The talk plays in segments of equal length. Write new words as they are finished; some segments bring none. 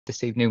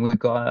this evening, we've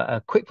got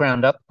a quick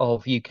roundup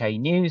of UK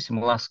news,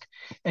 and we'll ask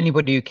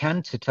anybody who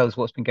can to tell us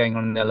what's been going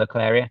on in their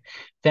local area.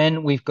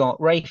 Then we've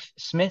got Rafe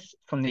Smyth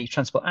from the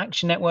Transport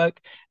Action Network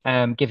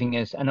giving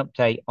us an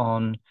update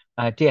on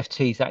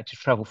DfT's active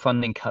travel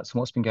funding cuts and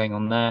what's been going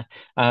on there.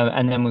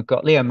 And then we've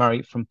got Leo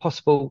Murray from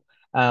Possible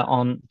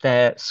on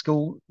their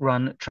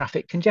school-run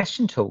traffic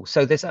congestion tool.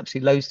 So there's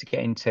absolutely loads to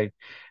get into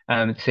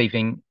this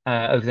evening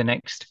over the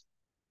next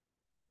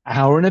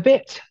hour and a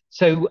bit.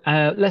 So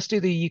let's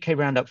do the UK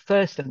roundup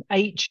first. And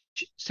H,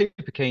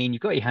 super keen.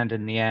 You've got your hand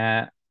in the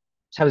air.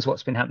 Tell us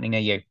what's been happening near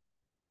you.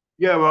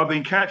 Yeah, well, I've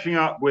been catching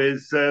up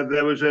with.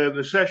 There was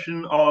a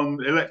session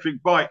on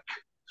electric bike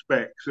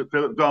specs that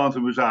Philip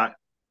Darnton was at,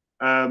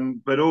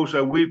 but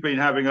also we've been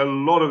having a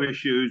lot of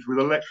issues with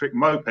electric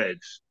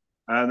mopeds.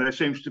 There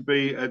seems to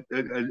be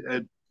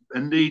a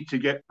need to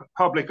get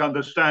public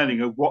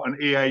understanding of what an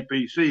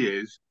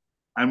EAPC is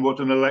and what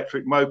an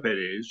electric moped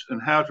is,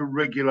 and how to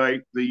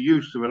regulate the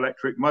use of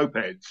electric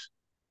mopeds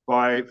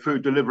by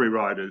food delivery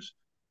riders.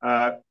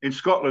 In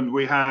Scotland,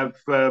 we have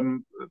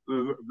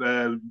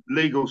a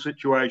legal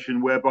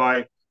situation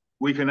whereby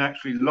we can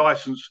actually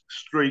license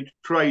street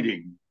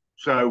trading.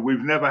 So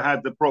we've never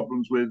had the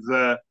problems with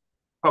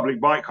public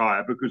bike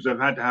hire because they've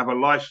had to have a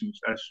license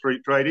as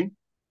street trading.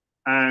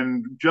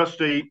 And Just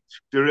Eat,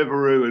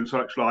 Deliveroo, and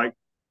such like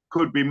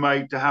could be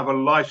made to have a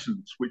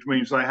license, which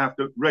means they have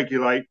to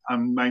regulate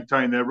and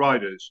maintain their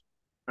riders.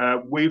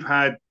 We've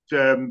had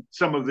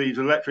some of these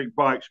electric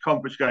bikes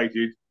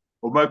confiscated,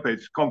 or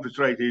mopeds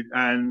confiscated,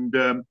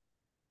 and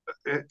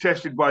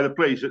tested by the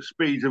police at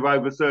speeds of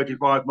over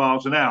 35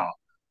 miles an hour.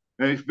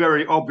 And it's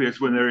very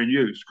obvious when they're in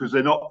use because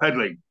they're not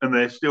pedaling and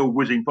they're still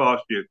whizzing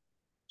past you.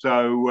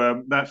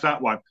 So that's that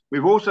one.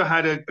 We've also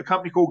had a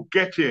company called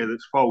Get Here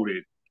that's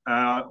folded.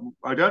 I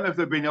don't know if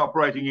they've been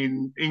operating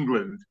in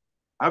England.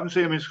 I haven't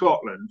seen them in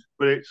Scotland,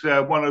 but it's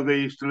one of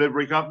these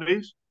delivery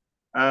companies.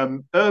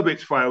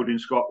 Urbit's failed in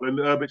Scotland.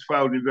 Urbit's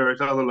failed in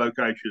various other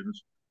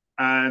locations,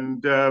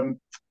 and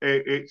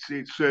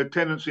it's a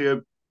tendency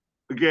of,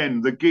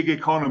 again, the gig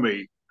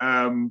economy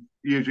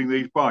using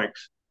these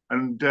bikes,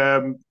 and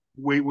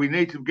we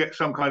need to get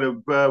some kind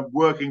of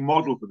working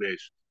model for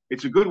this.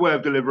 It's a good way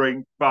of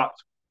delivering, but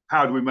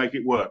how do we make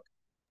it work?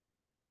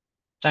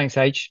 Thanks,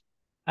 H.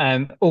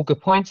 All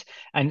good points.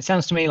 And it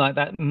sounds to me like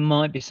that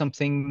might be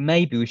something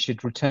maybe we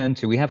should return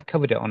to. We have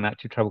covered it on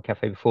Active Travel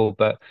Cafe before,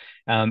 but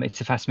it's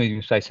a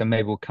fast-moving space, so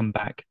maybe we'll come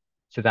back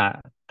to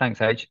that.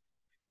 Thanks, H.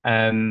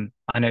 I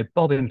know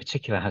Bob in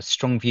particular has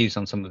strong views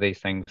on some of these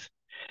things.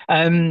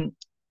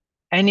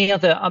 Any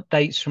other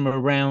updates from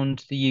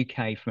around the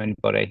UK from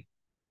anybody?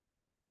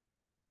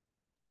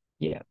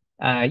 Yeah.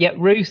 Yeah,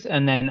 Ruth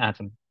and then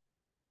Adam.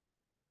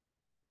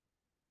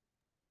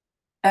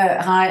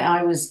 Hi,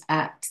 I was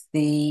at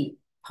the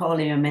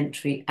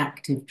Parliamentary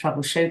Active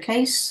Travel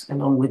Showcase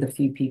along with a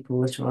few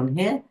people that are on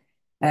here.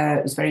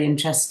 It was very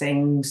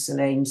interesting.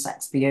 Selene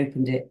Saxby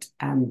opened it,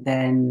 and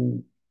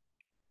then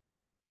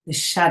the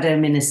Shadow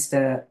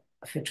Minister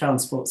for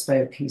Transport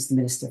spoke. He's the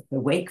Minister for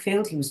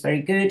Wakefield. He was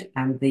very good.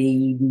 And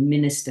the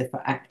Minister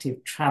for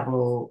Active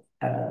Travel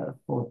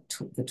for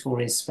the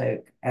Tories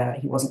spoke.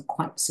 He wasn't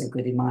quite so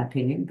good in my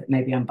opinion, but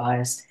maybe I'm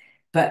biased.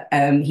 But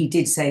he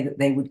did say that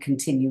they would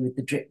continue with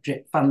the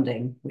drip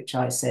funding, which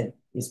I said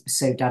is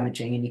so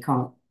damaging and you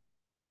can't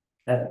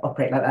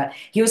operate like that.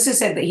 He also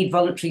said that he'd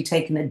voluntarily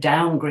taken a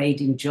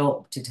downgrading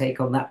job to take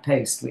on that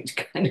post, which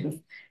kind of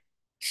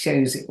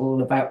shows it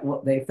all about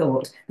what they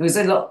thought. There was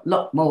a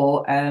lot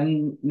more.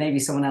 Maybe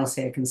someone else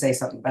here can say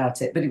something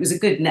about it, but it was a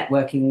good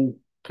networking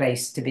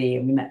place to be,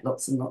 and we met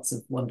lots and lots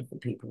of wonderful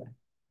people there.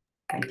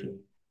 Thank you.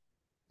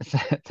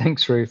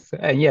 Thanks, Ruth.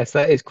 And yes,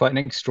 that is quite an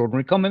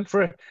extraordinary comment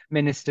for a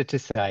minister to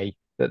say,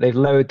 that they've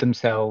lowered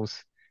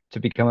themselves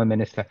to become a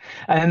minister.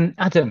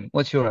 Adam,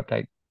 what's your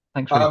update?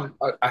 Thanks, Ruth.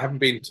 I haven't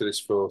been to this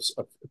for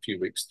a few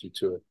weeks due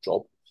to a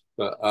job,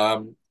 but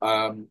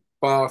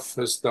Bath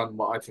has done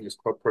what I think is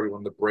probably one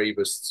of the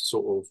bravest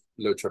sort of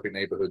low traffic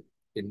neighbourhood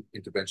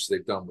interventions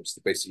they've done, which is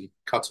to basically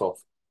cut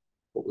off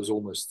what was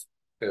almost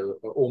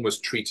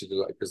treated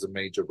like as a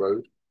major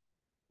road.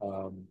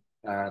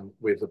 And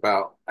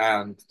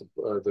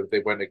they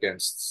went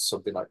against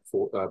something like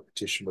a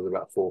petition with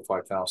about 4,000 or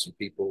 5,000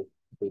 people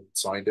who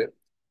signed it.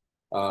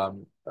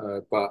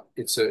 But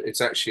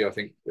it's actually, I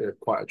think,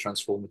 quite a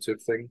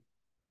transformative thing.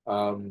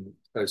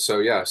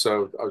 So I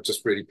was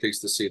just really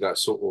pleased to see that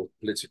sort of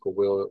political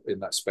will in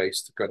that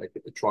space to kind of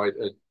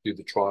do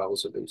the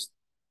trials at least.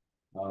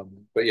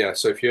 But yeah,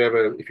 so if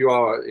you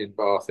are in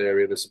Bath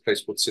area, there's a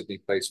place called Sydney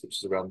Place,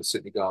 which is around the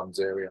Sydney Gardens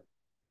area,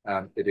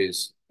 and it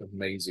is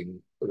amazing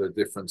the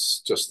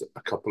difference just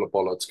a couple of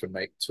bollards can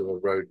make to a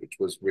road which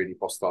was really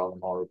hostile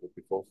and horrible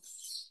before.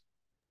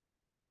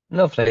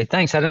 Lovely.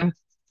 Thanks, Adam.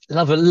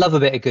 Love a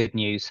bit of good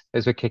news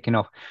as we're kicking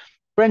off.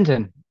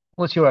 Brendan,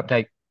 what's your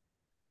update?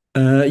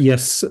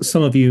 Yes,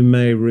 some of you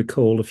may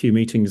recall a few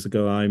meetings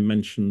ago I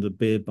mentioned the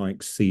beer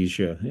bike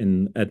seizure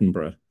in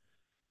Edinburgh.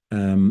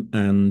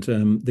 And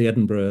the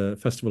Edinburgh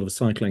Festival of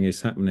Cycling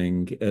is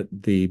happening at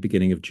the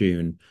beginning of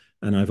June.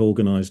 and I've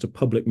organised a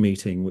public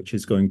meeting which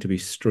is going to be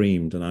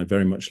streamed, and I'd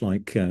very much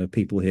like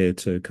people here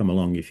to come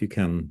along if you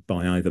can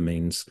by either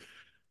means,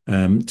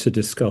 to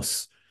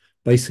discuss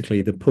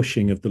basically the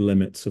pushing of the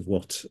limits of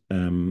what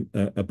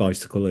a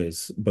bicycle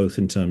is, both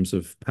in terms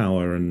of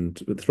power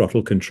and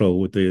throttle control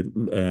with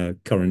the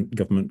current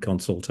government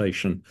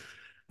consultation,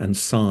 and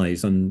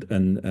size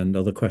and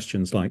other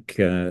questions like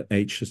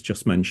H has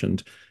just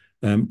mentioned.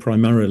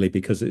 Primarily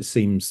because it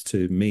seems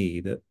to me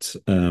that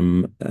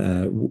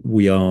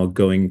we are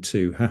going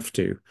to have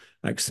to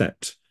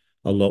accept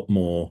a lot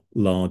more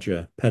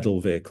larger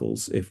pedal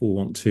vehicles if we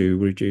want to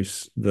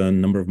reduce the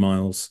number of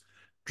miles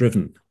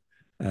driven.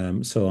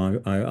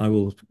 So I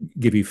will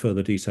give you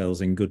further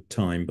details in good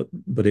time,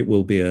 but it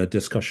will be a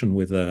discussion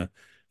with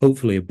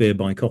hopefully a beer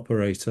bike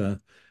operator,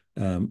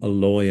 a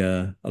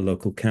lawyer, a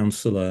local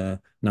councillor,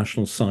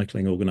 national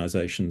cycling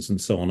organisations, and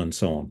so on and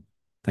so on.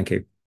 Thank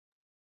you.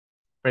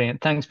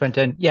 Brilliant. Thanks,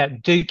 Brendan. Yeah,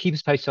 do keep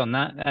us posted on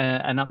that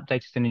and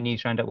update us in the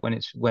news roundup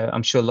where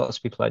I'm sure lots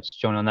of people like to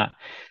join on that.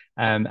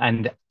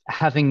 And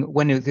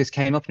when this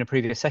came up in a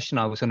previous session,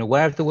 I was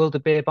unaware of the world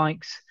of beer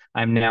bikes.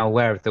 I'm now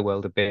aware of the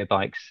world of beer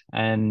bikes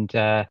and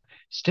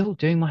still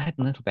doing my head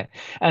a little bit.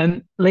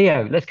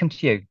 Leo, let's come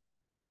to you.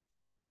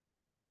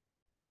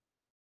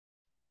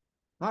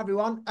 Hi,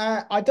 everyone.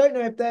 I don't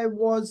know if there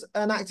was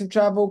an active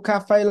travel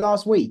cafe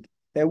last week.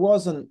 There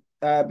wasn't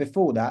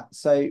before that,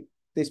 so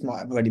this might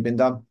have already been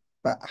done.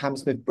 But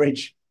Hammersmith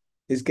Bridge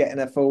is getting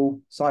a full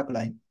cycle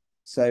lane.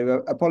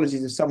 So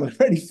apologies if someone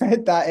already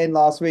fed that in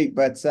last week,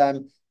 but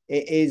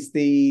it is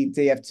the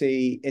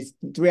DFT. It's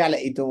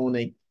reality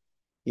dawning.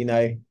 You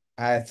know,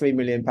 £3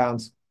 million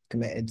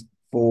committed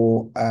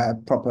for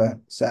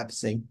proper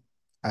surfacing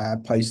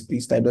post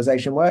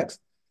destabilisation works.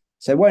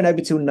 So it won't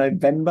open till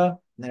November.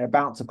 They're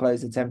about to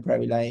close the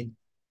temporary lane,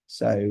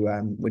 so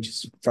which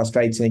is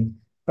frustrating.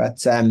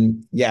 But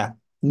yeah,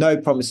 no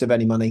promise of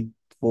any money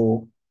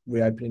for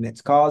reopening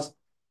its cars.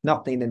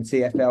 Nothing in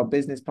TfL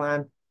business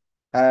plan.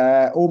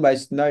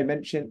 Almost no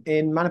mention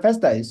in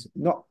manifestos.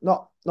 Not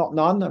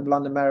none of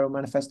London mayoral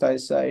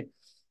manifestos. So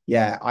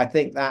yeah, I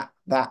think that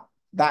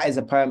is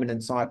a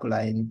permanent cycle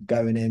lane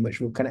going in,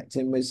 which will connect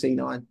in with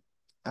C9,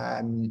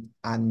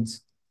 and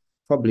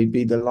probably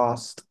be the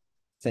last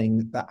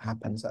thing that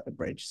happens at the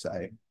bridge.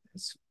 So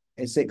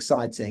it's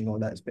exciting,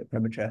 although it's a bit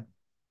premature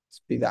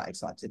to be that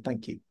excited.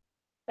 Thank you.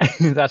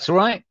 That's all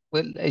right.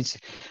 Well,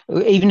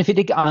 even if it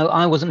did,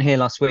 I wasn't here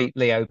last week,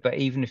 Leo, but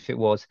even if it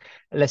was,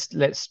 let's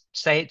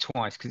say it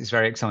twice because it's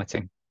very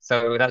exciting.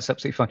 So that's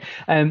absolutely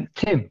fine.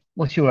 Tim,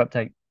 what's your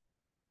update?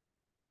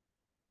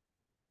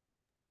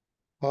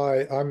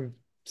 Hi, I'm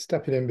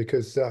stepping in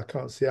because I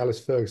can't see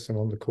Alice Ferguson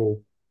on the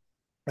call.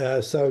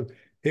 So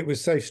it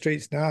was Safe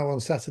Streets Now on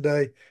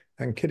Saturday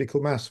and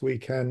Kiddickel Mass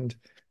weekend,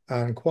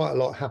 and quite a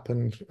lot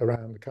happened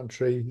around the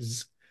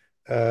countries.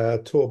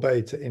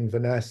 Torbay to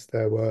Inverness,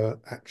 there were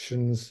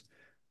actions,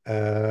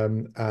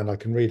 and I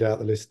can read out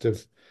the list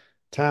of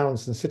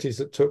towns and cities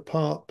that took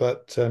part,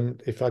 but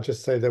if I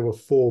just say there were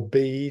 4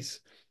 Bs,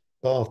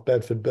 Bath,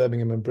 Bedford,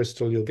 Birmingham and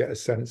Bristol, you'll get a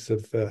sense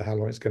of how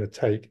long it's going to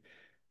take.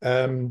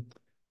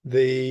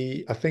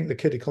 I think the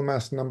Kiddickel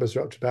Mass numbers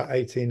are up to about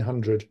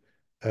 1,800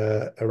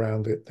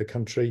 around the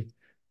country,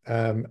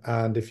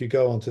 and if you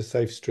go onto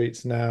Safe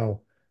Streets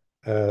Now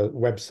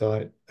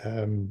website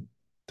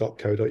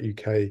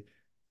 .co.uk,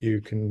 you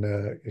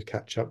can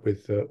catch up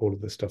with all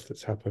of the stuff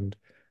that's happened.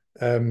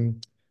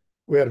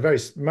 We had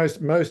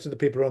most of the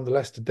people on the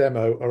Leicester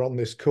demo are on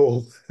this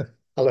call.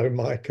 Hello,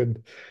 Mike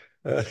and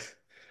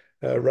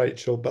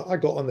Rachel. But I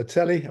got on the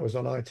telly. I was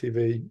on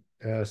ITV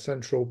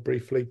Central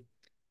briefly,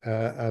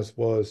 as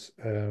was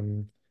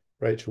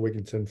Rachel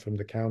Wigginton from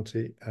the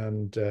county,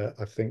 and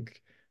I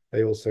think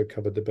they also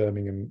covered the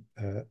Birmingham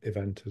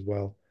event as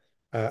well,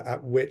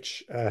 at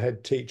which a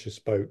head teacher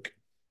spoke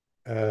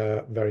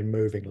very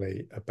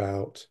movingly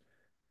about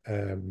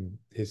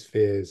his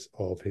fears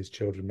of his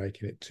children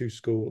making it to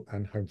school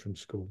and home from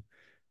school,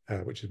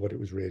 which is what it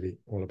was really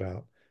all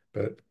about.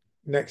 But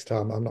next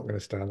time, I'm not going to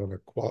stand on a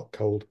quite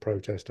cold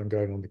protest. I'm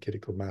going on the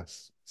Kiddickel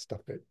Mass.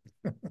 Stuff it.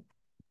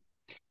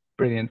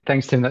 Brilliant.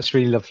 Thanks, Tim. That's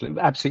really lovely.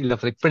 Absolutely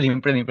lovely.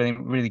 Brilliant, brilliant,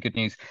 brilliant. Really good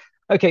news.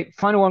 Okay,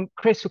 final one.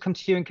 Chris, we'll come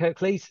to you and Kirk,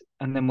 please,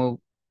 and then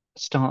we'll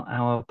start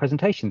our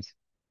presentations.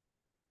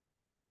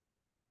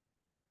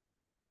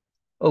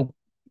 Oh,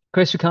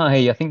 Chris, we can't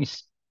hear you. I think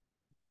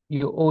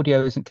your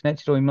audio isn't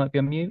connected, or you might be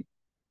on mute.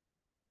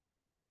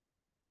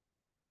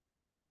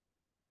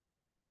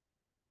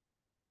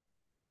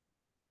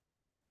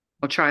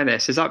 I'll try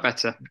this. Is that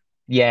better?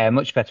 Yeah,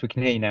 much better. We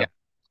can hear you now. Yeah,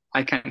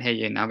 I can't hear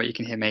you now, but you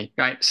can hear me.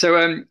 Right.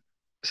 So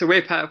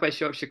we're part of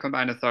West Yorkshire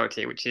Combined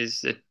Authority, which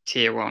is a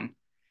tier 1.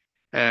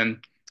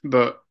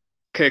 But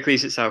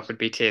Kirklees itself would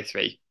be tier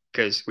 3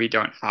 because we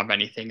don't have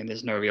anything and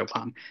there's no real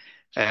plan.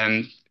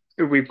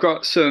 We've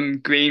got some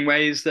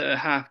greenways that are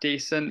half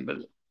decent, but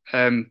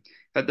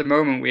at the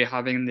moment we're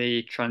having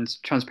the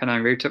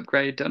Transpennine route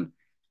upgrade done.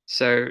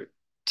 So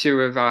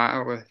 2 of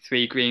our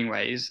 3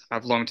 greenways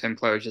have long-term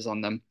closures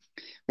on them.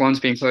 One's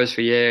been closed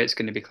for a year. It's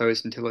going to be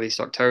closed until at least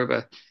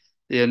October.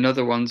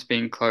 another one's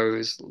been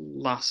closed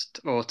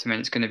last autumn and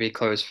it's going to be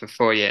closed for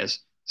 4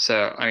 years.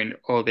 So, I mean,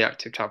 all the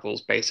active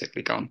travel's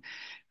basically gone.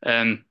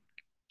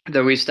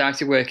 Though we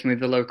started working with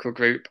the local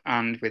group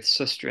and with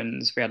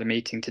Susterans, we had a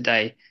meeting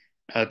today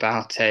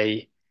about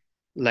a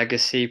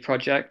legacy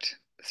project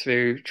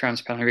through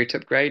Trans-Pennine Route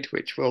Upgrade,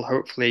 which will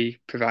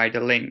hopefully provide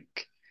a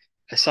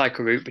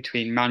cycle route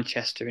between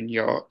Manchester and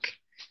York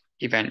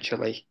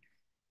eventually.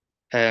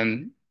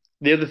 The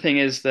other thing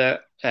is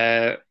that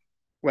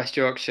West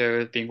Yorkshire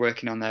have been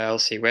working on their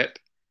LC whip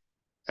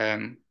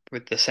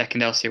with the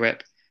second LC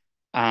whip,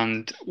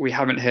 and we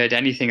haven't heard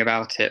anything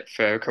about it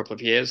for a couple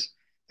of years.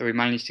 But we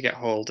managed to get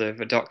hold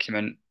of a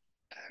document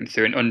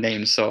through an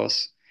unnamed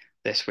source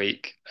this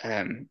week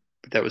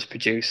that was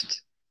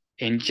produced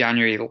in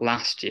January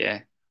last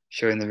year,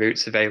 showing the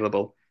routes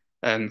available.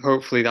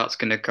 Hopefully, that's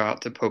going to go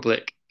out to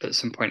public at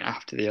some point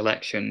after the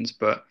elections,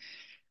 but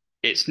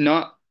it's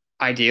not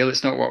ideal.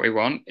 It's not what we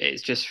want.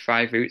 It's just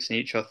 5 routes in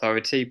each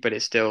authority, but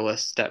it's still a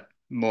step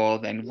more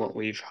than what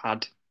we've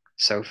had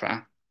so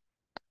far.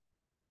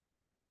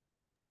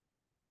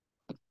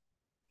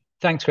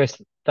 Thanks, Chris.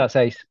 That's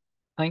ace.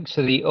 Thanks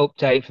for the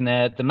update from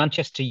there. The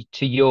Manchester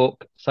to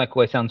York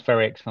cycleway sounds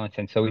very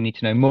exciting. So we need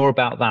to know more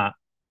about that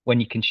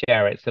when you can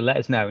share it. So let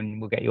us know and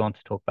we'll get you on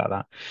to talk about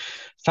that.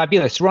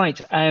 Fabulous.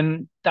 Right.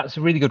 That's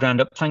a really good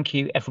roundup. Thank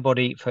you,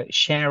 everybody, for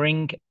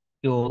sharing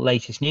your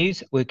latest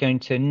news. We're going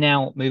to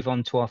now move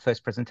on to our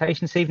first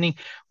presentation this evening,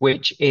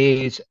 which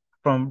is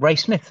from Rafe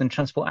Smyth and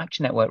Transport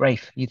Action Network.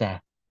 Rafe, you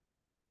there?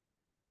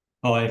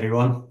 Hi,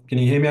 everyone. Can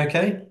you hear me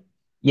okay?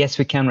 Yes,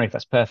 we can, Rafe.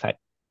 That's perfect.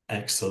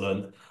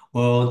 Excellent.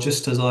 Well,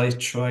 just as I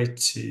try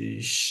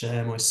to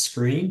share my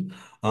screen,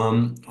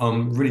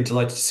 I'm really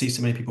delighted to see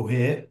so many people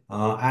here.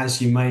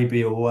 As you may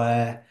be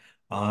aware,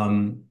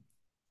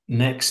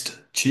 next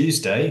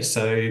Tuesday,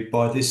 so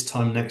by this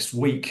time next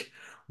week,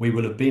 we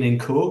will have been in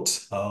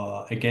court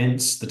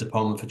against the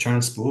Department for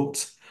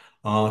Transport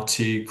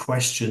to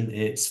question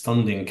its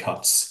funding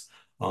cuts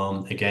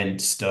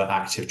against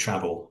active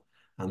travel.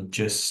 And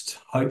just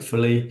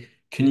hopefully,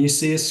 can you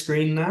see a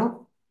screen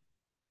now?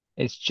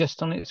 It's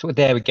just on it. So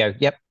there we go.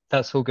 Yep,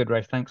 that's all good,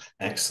 Rafe. Thanks.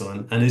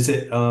 Excellent. And is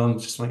it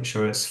just make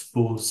sure it's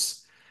full?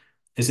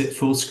 Is it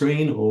full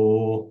screen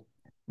or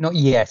not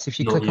yet? If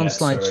you not click on yet?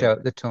 Sorry. slideshow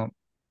at the top.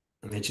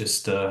 Let me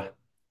just. So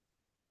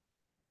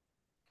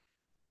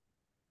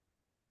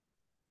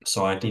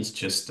I need to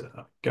just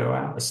go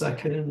out a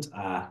second.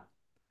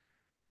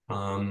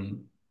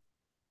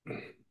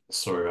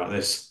 Sorry about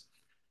this.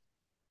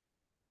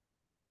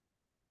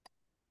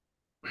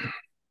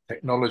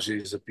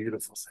 Technology is a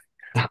beautiful thing.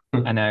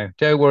 I know.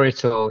 Don't worry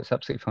at all. It's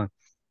absolutely fine.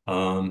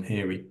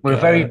 Here we We're go.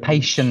 a very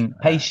patient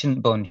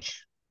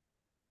bunch.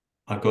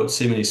 I've got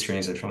too many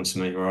screens in front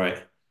of me.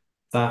 Right.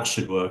 That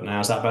should work now.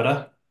 Is that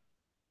better?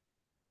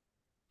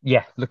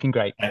 Yeah, looking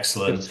great.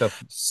 Excellent. Good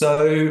stuff.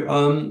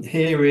 So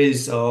here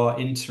is our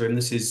interim.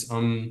 This is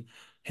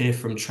here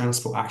from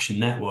Transport Action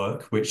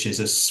Network, which is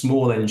a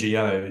small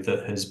NGO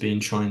that has been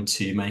trying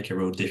to make a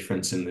real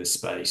difference in this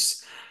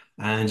space.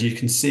 And you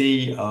can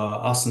see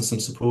us and some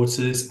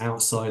supporters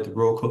outside the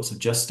Royal Courts of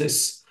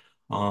Justice.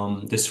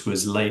 This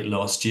was late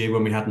last year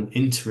when we had an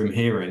interim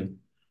hearing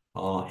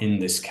in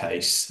this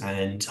case.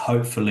 And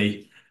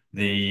hopefully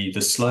the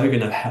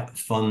slogan of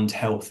Fund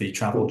Healthy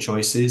Travel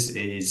Choices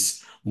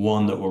is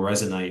one that will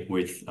resonate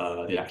with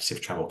the Active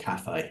Travel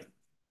Cafe.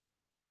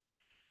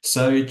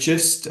 So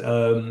just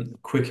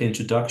quick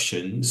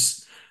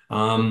introductions.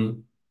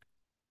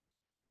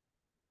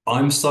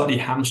 I'm slightly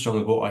hamstrung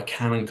with what I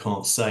can and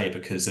can't say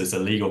because there's a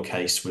legal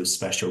case with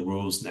special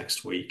rules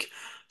next week.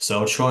 So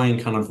I'll try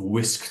and kind of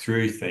whisk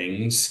through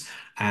things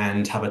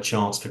and have a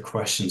chance for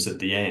questions at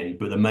the end.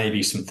 But there may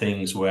be some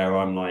things where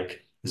I'm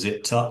like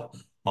zipped up.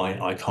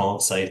 I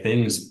can't say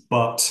things,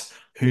 but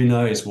who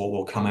knows what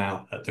will come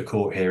out at the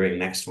court hearing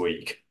next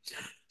week.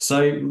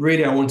 So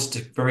really, I wanted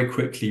to very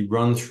quickly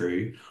run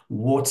through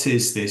what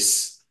is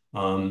this.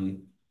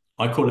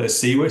 I call it a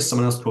CWIS.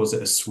 Someone else calls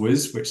it a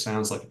SWIS, which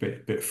sounds like a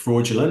bit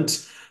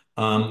fraudulent.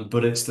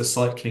 But it's the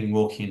Cycling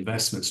Walking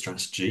Investment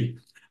Strategy,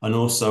 and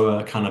also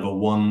a kind of a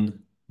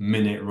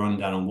 1-minute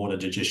rundown on what a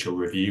judicial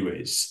review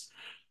is.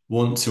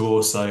 Want to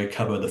also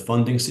cover the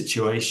funding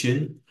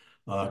situation,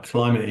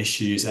 climate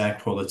issues, air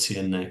quality,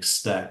 and next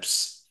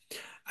steps.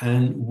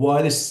 And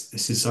why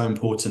this is so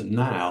important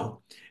now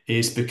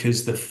is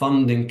because the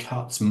funding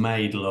cuts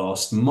made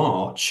last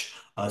March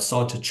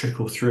started to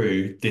trickle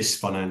through this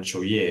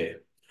financial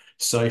year.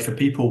 So for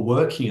people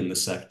working in the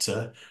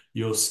sector,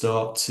 you'll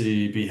start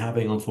to be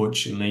having,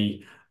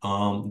 unfortunately,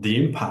 the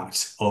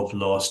impact of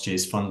last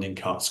year's funding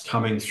cuts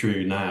coming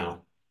through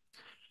now.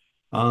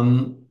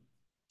 The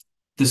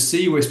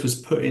CWIS was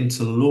put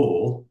into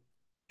law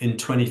in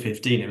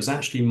 2015. It was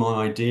actually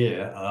my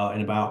idea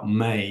in about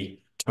May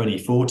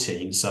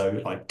 2014,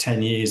 so like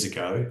 10 years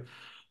ago.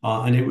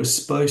 And it was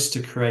supposed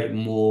to create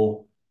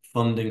more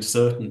funding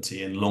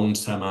certainty and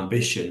long-term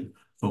ambition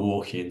for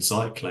walking and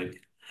cycling.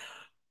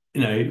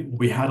 You know,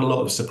 we had a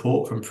lot of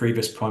support from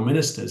previous prime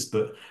ministers,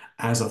 but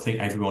as I think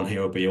everyone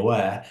here will be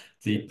aware,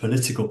 the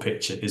political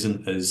picture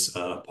isn't as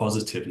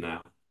positive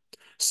now.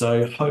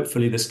 So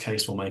hopefully this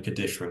case will make a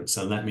difference,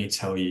 and let me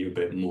tell you a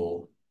bit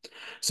more.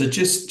 So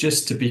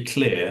just to be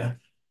clear,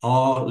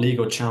 our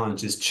legal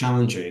challenge is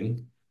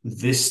challenging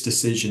this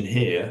decision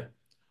here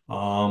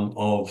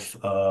of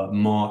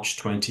March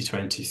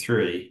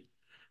 2023,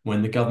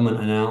 when the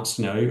government announced,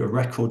 a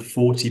record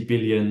 £40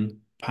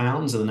 billion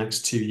in the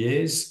next 2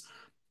 years,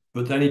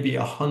 but there'd only be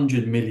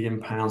 £100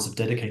 million of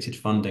dedicated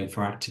funding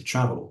for active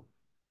travel.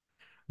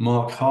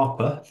 Mark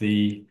Harper,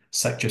 the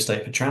Secretary of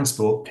State for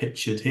Transport,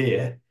 pictured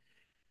here,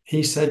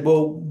 he said,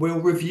 well, we'll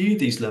review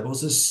these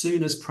levels as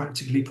soon as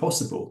practically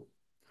possible.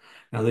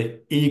 Now,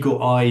 the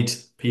eagle-eyed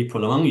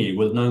people among you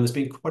will know there's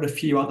been quite a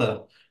few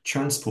other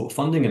transport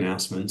funding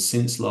announcements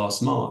since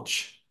last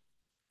March.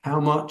 How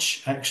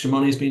much extra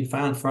money has been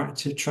found for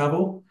active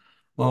travel?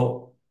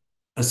 Well,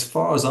 as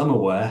far as I'm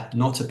aware,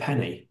 not a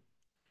penny.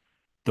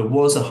 There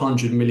was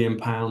 £100 million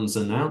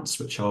announced,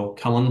 which I'll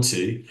come on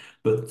to,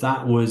 but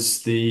that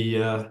was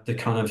the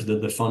kind of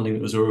the funding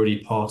that was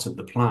already part of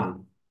the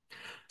plan.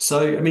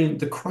 So, I mean,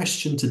 the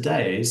question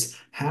today is,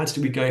 how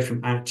did we go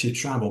from active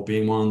travel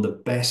being one of the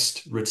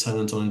best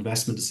returns on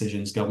investment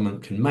decisions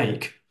government can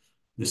make,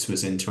 this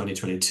was in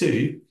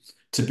 2022,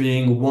 to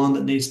being one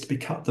that needs to be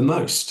cut the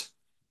most?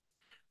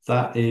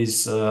 That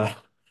is a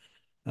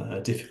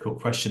difficult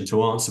question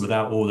to answer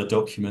without all the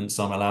documents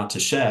I'm allowed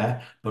to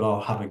share, but I'll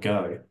have a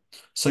go.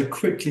 So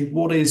quickly,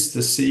 what is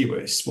the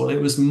CWIS? Well,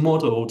 it was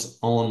modelled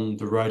on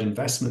the road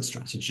investment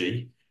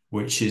strategy,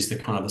 which is the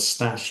kind of the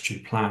statutory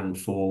plan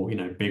for,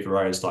 big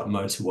roads like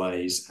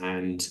motorways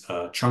and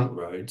trunk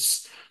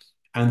roads.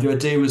 And the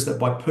idea was that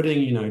by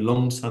putting,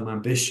 long-term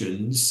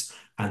ambitions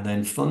and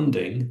then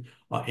funding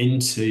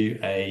into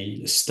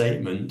a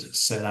statement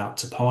set out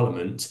to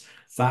Parliament,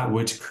 that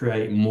would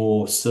create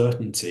more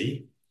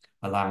certainty,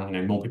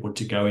 allowing, more people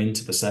to go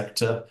into the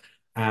sector.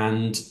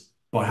 And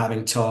by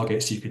having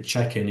targets, you could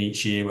check in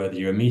each year whether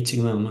you're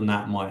meeting them, and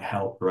that might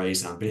help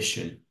raise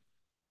ambition.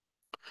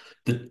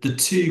 The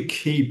two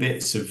key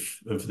bits of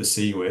the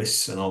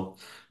CWIS, and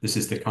this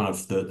is the kind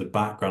of the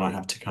background I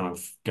have to kind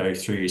of go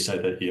through so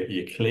that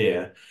you're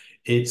clear.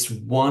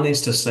 One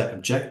is to set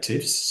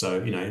objectives.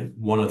 So,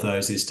 one of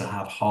those is to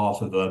have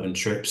half of urban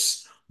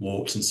trips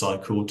walked and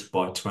cycled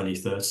by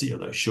 2030,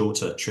 although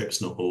shorter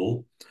trips, not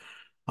all.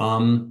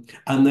 And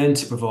then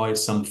to provide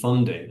some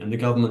funding. And the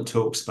government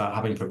talks about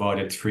having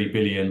provided £3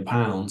 billion,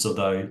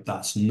 although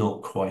that's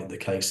not quite the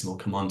case, and we'll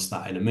come on to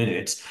that in a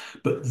minute.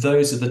 But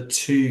those are the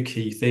two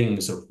key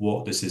things of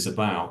what this is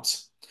about.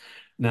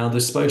 Now,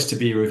 there's supposed to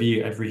be a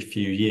review every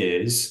few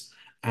years,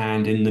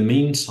 and in the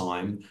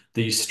meantime,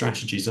 these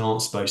strategies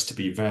aren't supposed to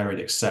be varied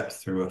except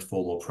through a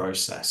formal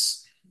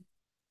process.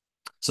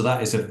 So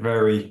that is a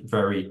very,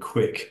 very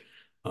quick,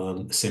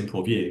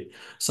 simple view.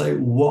 So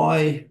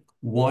why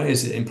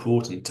is it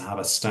important to have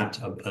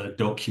a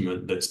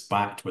document that's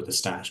backed with a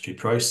statutory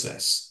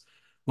process?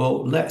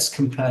 Well, let's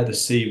compare the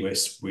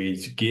CWIS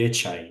with gear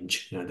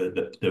change,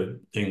 the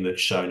thing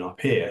that's shown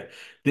up here.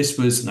 This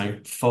was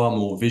far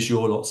more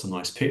visual, lots of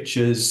nice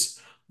pictures,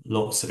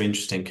 lots of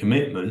interesting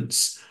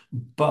commitments.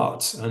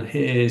 But, and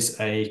here's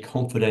a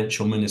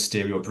confidential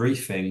ministerial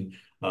briefing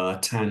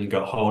Tan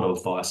got hold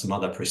of via some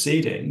other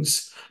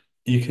proceedings,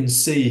 you can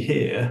see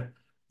here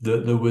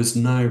that there was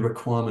no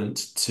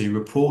requirement to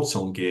report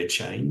on gear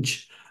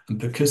change. And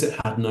because it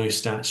had no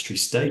statutory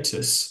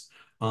status,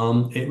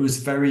 it was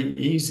very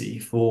easy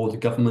for the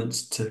government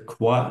to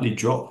quietly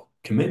drop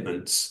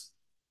commitments.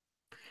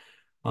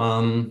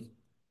 So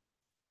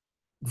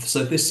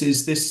this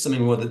is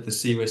something where the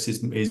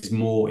CWIS is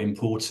more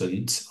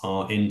important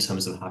in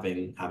terms of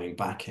having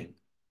backing.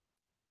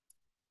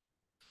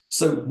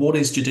 So what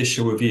is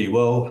judicial review?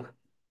 Well,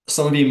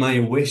 some of you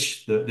may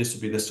wish that this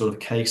would be the sort of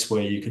case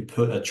where you could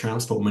put a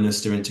transport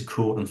minister into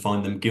court and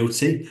find them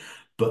guilty,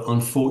 but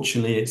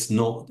unfortunately it's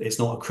not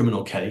a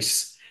criminal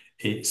case.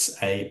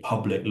 It's a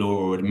public law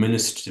or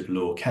administrative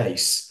law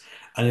case.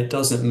 And it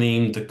doesn't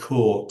mean the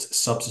court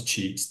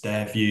substitutes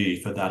their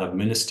view for that of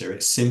minister.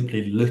 It's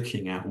simply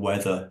looking at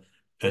whether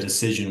a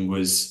decision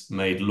was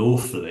made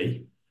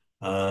lawfully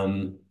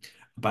about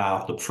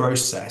the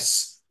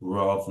process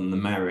rather than the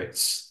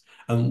merits.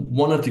 And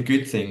one of the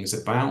good things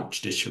about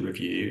judicial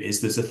review is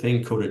there's a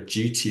thing called a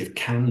duty of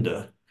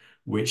candor,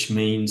 which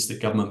means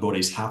that government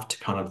bodies have to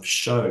kind of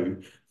show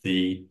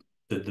the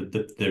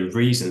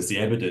reasons, the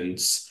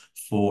evidence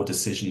for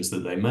decisions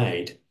that they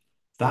made.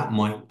 That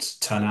might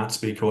turn out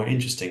to be quite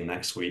interesting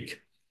next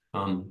week.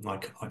 I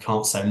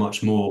can't say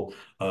much more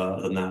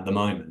than that at the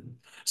moment.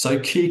 So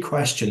key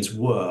questions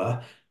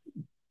were,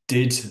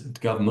 did the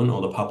government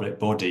or the public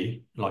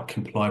body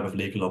comply with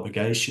legal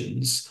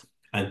obligations?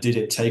 And did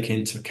it take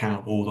into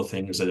account all the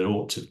things that it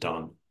ought to have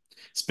done?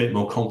 It's a bit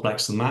more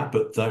complex than that,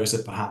 but those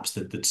are perhaps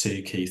the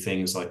two key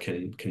things I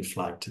can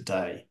flag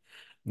today.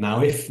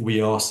 Now, if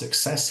we are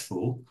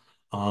successful,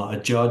 a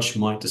judge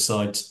might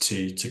decide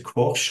to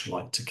quash,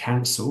 to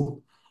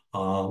cancel,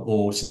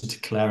 or to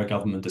declare a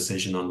government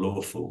decision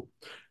unlawful.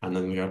 And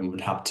then the government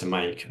would have to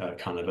make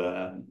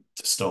to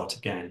start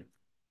again.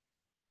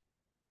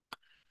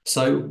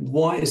 So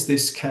why is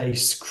this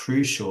case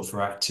crucial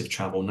for active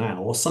travel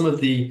now? Well, some of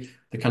the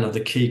kind of the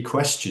key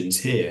questions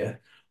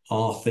here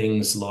are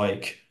things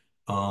like,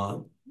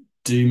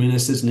 do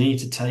ministers need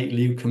to take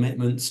legal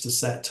commitments to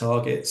set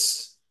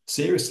targets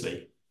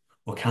seriously?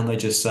 Or can they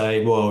just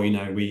say, well, you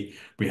know, we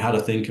had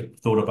a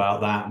thought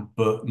about that,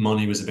 but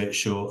money was a bit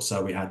short,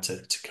 so we had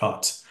to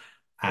cut.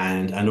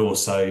 And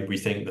also we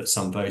think that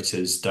some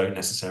voters don't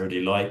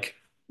necessarily like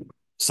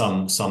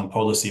some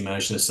policy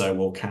measures, so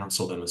we'll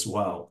cancel them as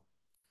well.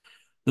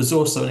 There's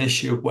also an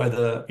issue of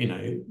whether, you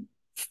know,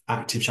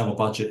 active travel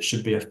budget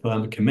should be a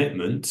firm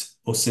commitment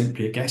or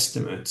simply a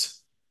guesstimate.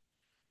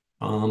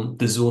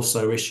 There's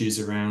also issues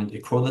around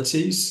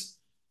equalities,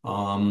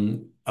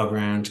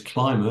 around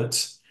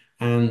climate,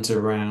 and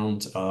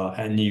around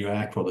new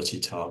air quality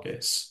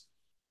targets.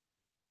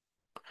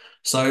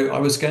 So I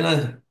was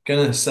gonna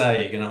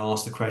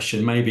ask the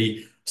question.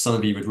 Maybe some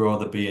of you would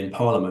rather be in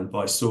Parliament, but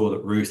I saw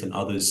that Ruth and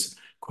others,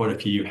 quite a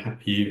few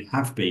you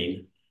have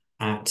been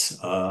at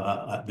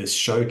this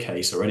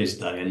showcase already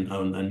today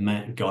and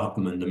met Guy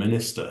Upperman, the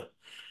minister.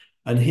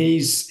 And he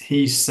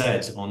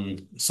said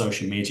on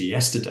social media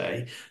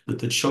yesterday that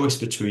the choice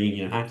between,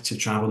 you know, active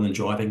travel and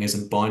driving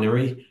isn't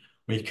binary.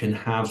 We can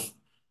have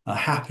a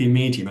happy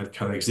medium of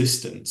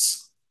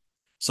coexistence.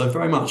 So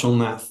very much on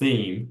that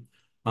theme,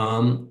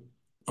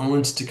 I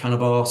wanted to kind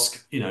of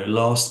ask, you know,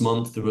 last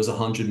month there was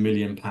 £100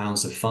 million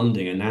of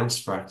funding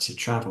announced for active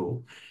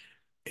travel.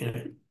 You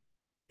know,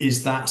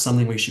 is that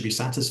something we should be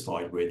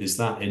satisfied with? Is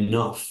that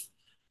enough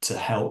to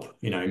help,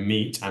 you know,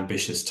 meet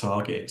ambitious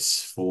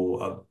targets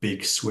for a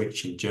big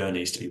switch in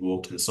journeys to be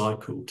walked and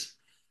cycled?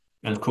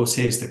 And of course,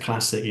 here's the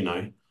classic, you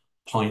know,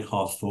 pint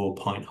half full,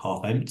 pint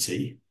half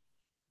empty.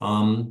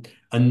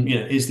 And you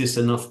know, is this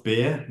enough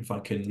beer? If I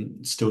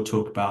can still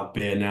talk about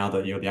beer now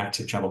that you're the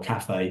Active Travel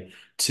Cafe,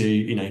 to,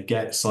 you know,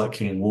 get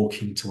cycling and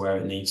walking to where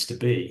it needs to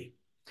be.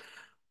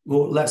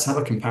 Well, let's have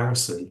a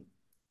comparison.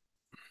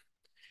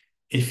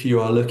 If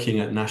you are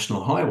looking at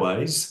national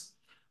highways,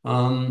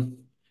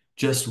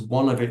 just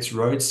one of its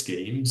road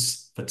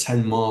schemes for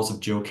 10 miles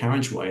of dual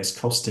carriageway is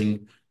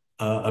costing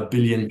 £1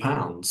 billion.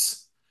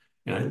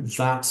 You know,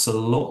 that's a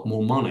lot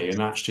more money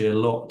and actually a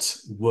lot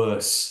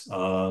worse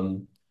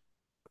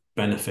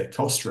benefit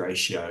cost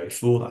ratio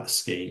for that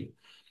scheme.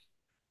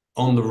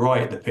 On the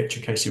right, the picture,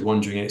 in case you're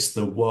wondering, it's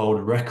the world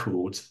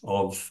record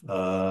of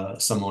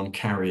someone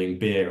carrying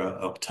beer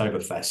at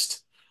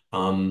Oktoberfest.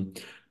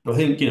 But I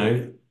think, you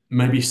know,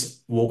 maybe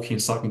walking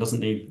and cycling doesn't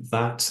need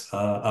that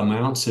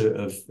amount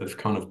of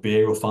kind of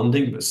beer or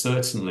funding, but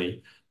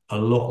certainly a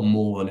lot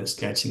more than it's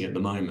getting at the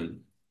moment.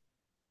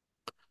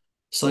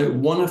 So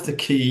one of the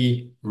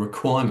key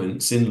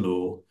requirements in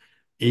law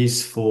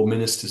is for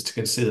ministers to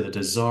consider the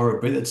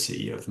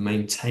desirability of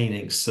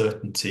maintaining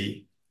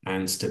certainty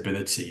and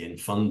stability in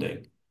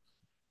funding.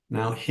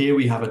 Now, here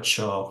we have a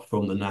chart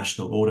from the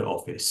National Audit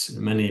Office.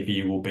 Many of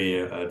you will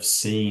have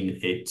seen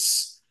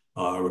its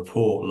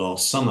report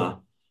last summer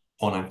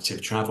on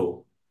active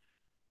travel.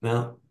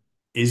 Now,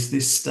 is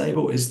this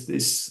stable? Is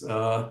this,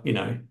 you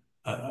know,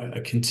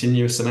 a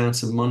continuous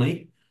amount of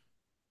money?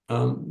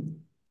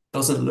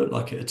 Doesn't look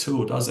like it at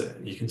all, does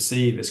it? You can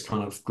see this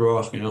kind of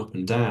graph going up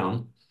and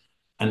down.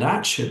 And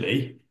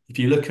actually, if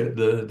you look at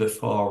the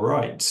far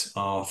right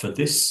for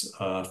this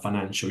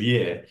financial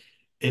year,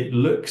 it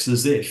looks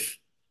as if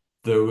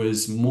there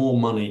was more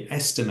money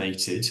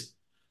estimated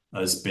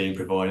as being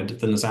provided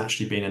than has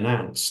actually been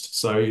announced.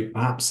 So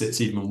perhaps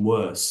it's even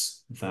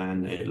worse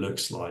than it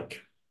looks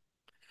like.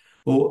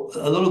 Well,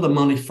 a lot of the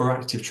money for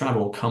active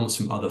travel comes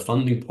from other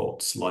funding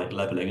pots like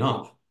Levelling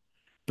Up.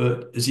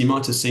 But as you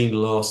might have seen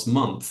last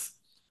month,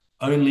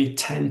 only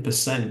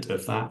 10%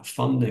 of that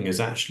funding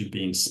has actually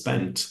been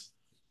spent.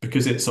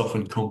 Because it's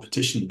often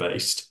competition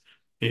based,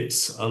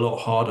 it's a lot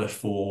harder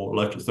for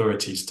local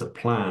authorities to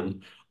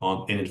plan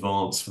in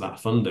advance for that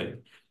funding.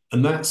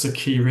 And that's a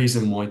key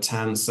reason why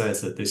Tan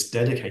says that this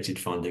dedicated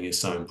funding is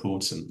so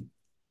important.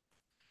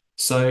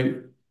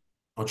 So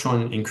I'll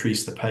try and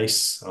increase the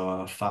pace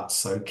if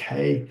that's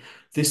okay.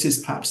 This is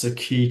perhaps a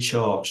key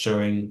chart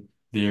showing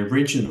the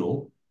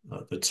original,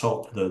 at the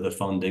top, the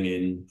funding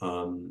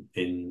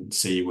in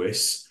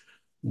CWIS,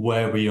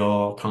 where we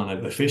are kind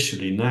of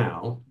officially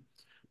now.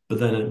 But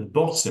then at the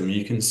bottom,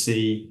 you can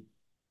see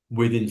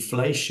with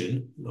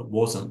inflation that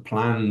wasn't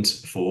planned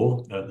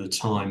for at the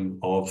time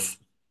of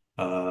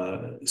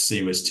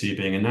CWIS 2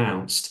 being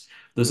announced,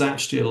 there's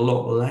actually a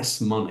lot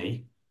less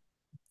money,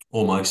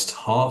 almost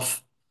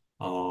half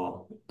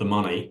the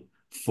money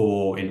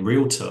in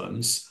real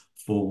terms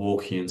for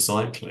walking and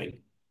cycling.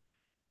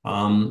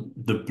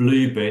 The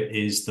blue bit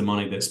is the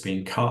money that's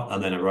been cut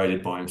and then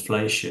eroded by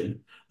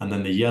inflation. And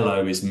then the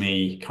yellow is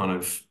me kind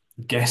of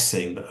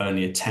guessing that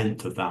only a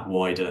tenth of that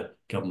wider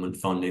government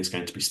funding is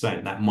going to be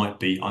spent. That might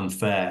be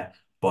unfair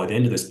by the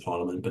end of this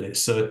Parliament, but it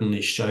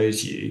certainly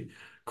shows you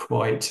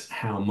quite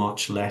how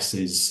much less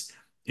is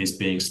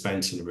being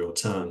spent in real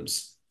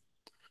terms.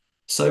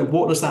 So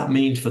what does that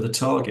mean for the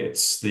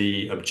targets,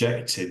 the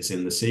objectives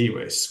in the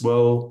CWIS?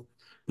 Well,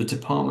 the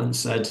department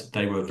said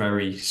they were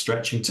very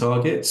stretching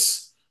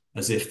targets.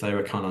 as if they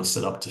were kind of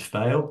set up to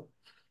fail.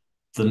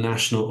 The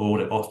National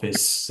Audit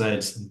Office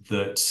said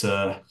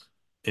that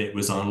it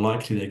was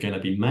unlikely they're going to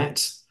be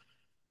met.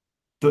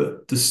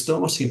 But the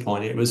starting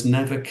point, it was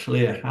never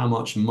clear how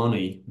much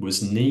money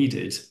was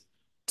needed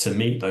to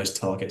meet those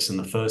targets in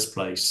the first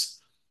place.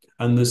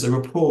 And there's a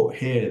report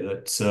here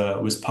that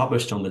was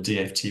published on the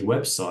DFT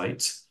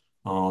website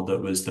that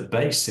was the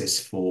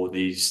basis for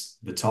the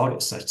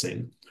target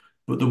setting,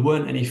 but there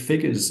weren't any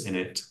figures in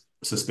it,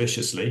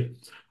 suspiciously.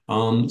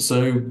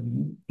 So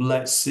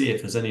let's see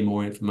if there's any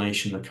more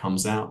information that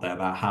comes out there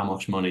about how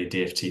much money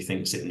DFT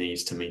thinks it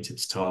needs to meet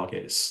its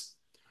targets.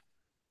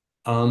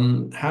 How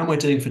am I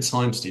doing for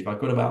time, Steve? I've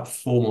got about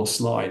 4 more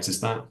slides.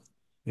 Is that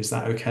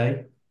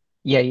okay?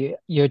 Yeah,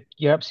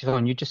 you're absolutely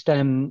fine. You're just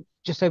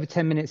over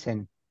 10 minutes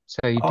in,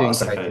 so you're doing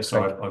That's great. okay. That's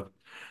So great. I've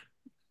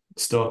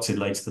started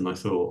later than I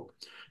thought.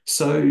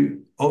 So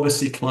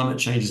obviously climate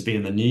change has been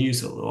in the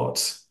news a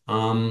lot.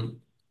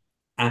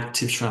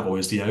 Active travel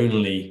is the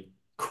only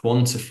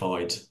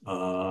quantified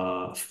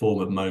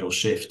form of modal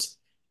shift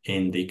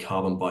in the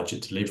carbon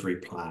budget delivery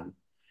plan.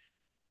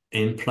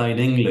 In plain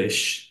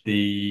English,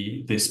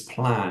 this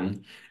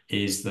plan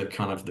is the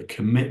kind of the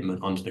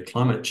commitment under the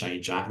Climate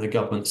Change Act. The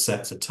government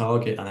sets a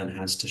target and then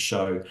has to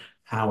show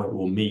how it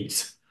will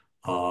meet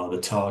the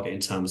target in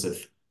terms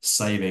of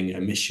saving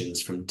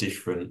emissions from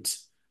different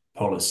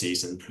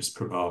policies and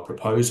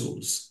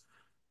proposals.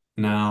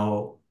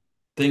 Now,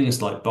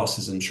 things like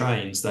buses and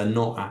trains, they're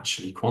not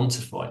actually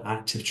quantified.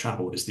 Active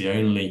travel is the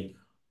only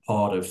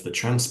part of the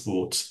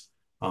transport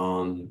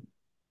carbon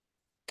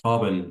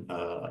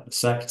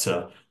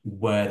sector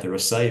where there are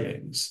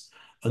savings.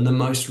 And the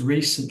most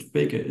recent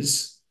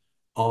figures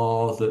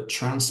are that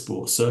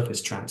transport,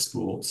 surface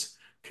transport,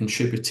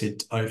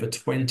 contributed over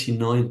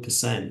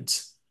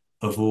 29%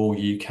 of all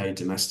UK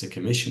domestic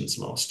emissions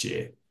last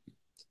year.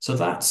 So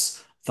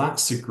that's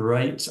a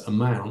great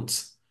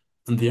amount.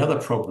 And the other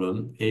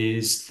problem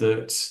is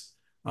that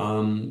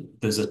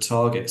there's a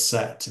target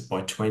set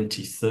by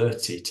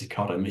 2030 to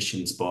cut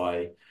emissions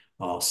by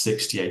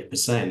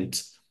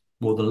 68%.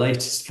 Well, the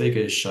latest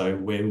figures show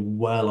we're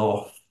well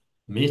off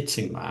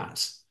meeting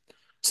that.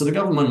 So the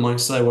government might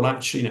say, well,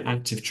 actually, in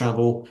active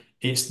travel,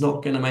 it's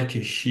not going to make a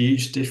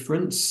huge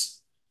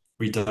difference.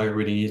 We don't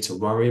really need to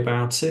worry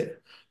about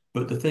it.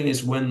 But the thing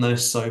is, when they're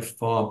so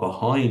far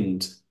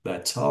behind their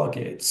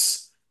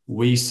targets,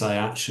 we say,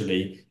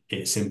 actually,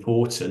 it's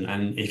important.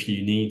 And if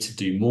you need to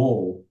do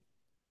more,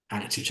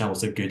 active travel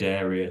is a good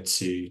area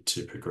to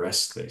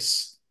progress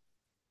this.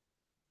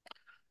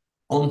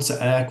 On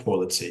to air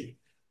quality.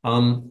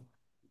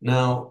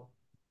 Now,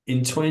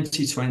 in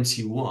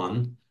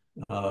 2021,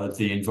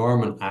 the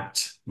Environment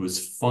Act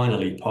was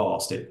finally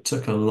passed. It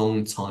took a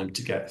long time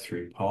to get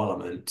through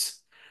Parliament.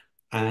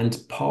 And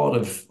part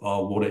of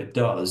what it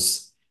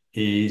does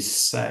is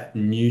set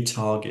new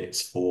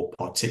targets for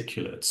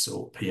particulates,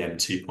 or PM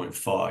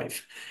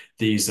 2.5.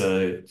 These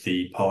are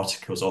the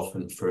particles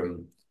often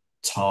from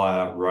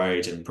tyre,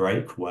 road, and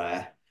brake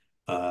wear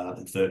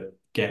that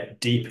get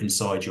deep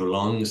inside your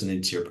lungs and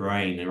into your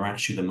brain. They're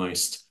actually the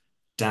most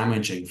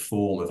damaging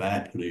form of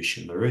air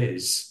pollution there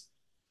is.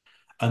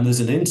 And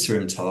there's an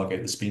interim target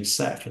that's been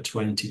set for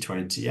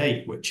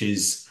 2028, which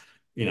is,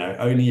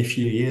 only a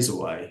few years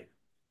away.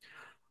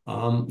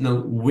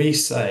 Now, we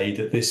say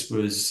that this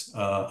was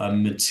a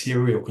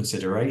material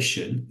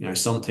consideration,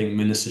 something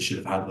ministers should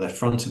have had at the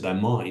front of their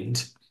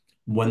mind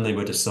when they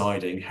were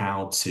deciding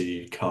how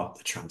to cut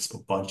the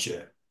transport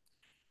budget.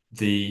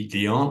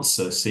 The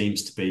answer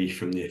seems to be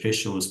from the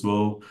officials,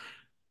 well,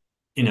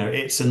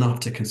 it's enough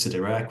to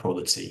consider air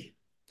quality,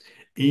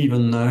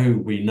 even though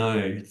we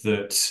know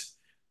that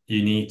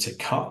you need to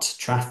cut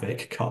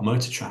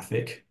motor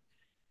traffic,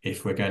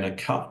 if we're going to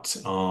cut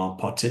our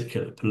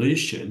particulate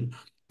pollution,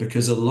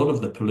 because a lot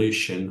of the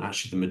pollution,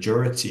 actually the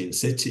majority in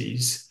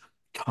cities,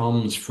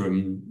 comes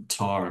from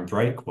tyre and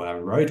brake wear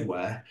and road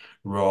wear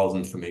rather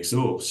than from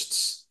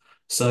exhausts.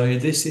 So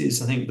this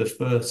is, I think, the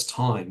first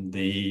time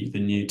the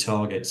new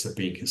targets have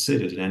been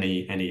considered in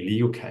any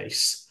legal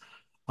case.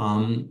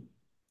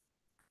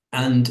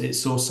 And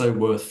it's also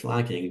worth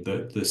flagging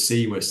that the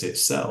CWIS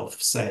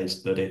itself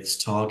says that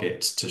its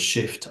target to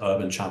shift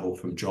urban travel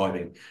from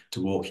driving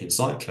to walking and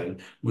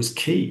cycling was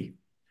key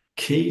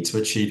to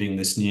achieving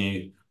this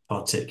new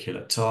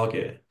particulate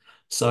target.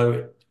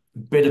 So a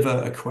bit of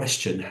a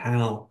question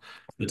how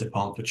the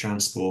Department for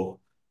Transport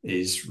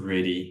is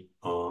really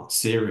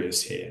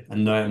serious here.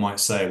 And though it might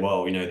say,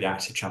 well, the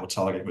active travel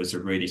target was a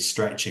really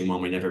stretching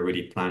one, we never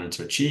really planned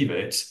to achieve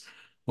it.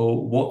 Well,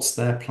 what's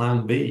their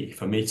plan B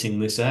for meeting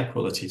this air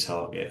quality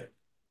target?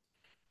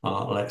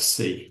 Let's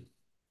see.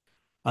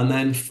 And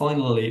then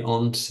finally,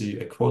 on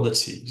to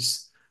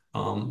equalities.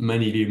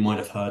 Many of you might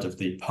have heard of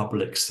the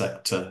public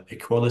sector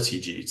equality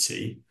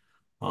duty.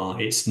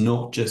 It's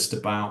not just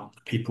about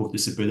people with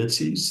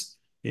disabilities.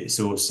 It's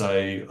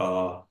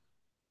also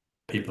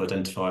people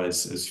identified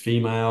as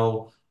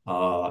female,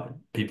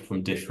 people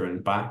from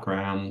different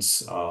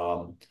backgrounds.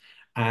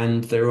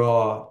 And there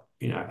are,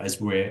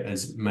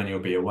 as many will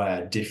be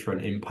aware,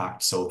 different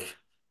impacts of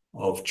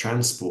of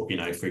transport. You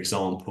know, for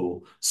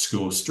example,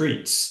 school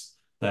streets,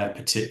 they're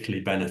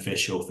particularly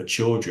beneficial for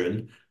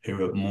children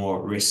who are more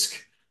at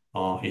risk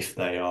if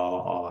they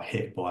are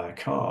hit by a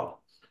car.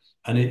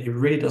 And it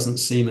really doesn't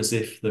seem as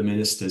if the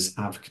ministers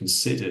have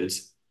considered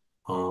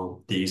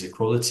these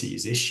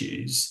equalities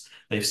issues.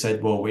 They've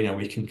said, well, you know,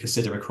 we can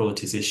consider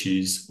equalities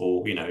issues,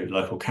 or, you know,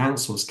 local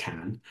councils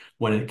can,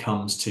 when it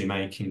comes to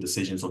making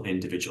decisions on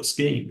individual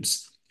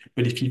schemes.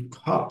 But if you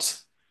cut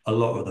a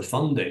lot of the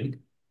funding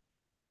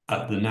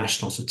at the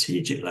national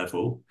strategic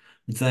level,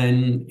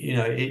 then, you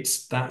know,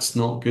 that's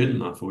not good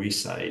enough, we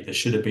say. There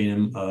should have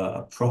been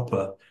a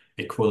proper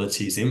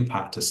equalities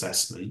impact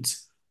assessment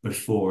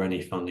before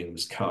any funding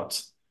was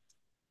cut.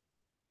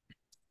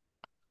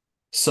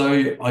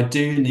 So I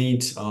do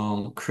need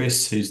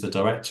Chris, who's the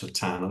director of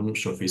TAN. I'm not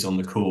sure if he's on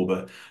the call,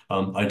 but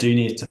I do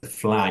need to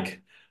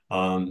flag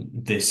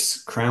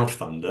this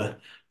crowdfunder.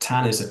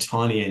 TAN is a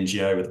tiny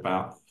NGO with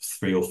about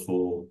 3 or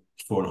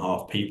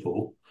 4.5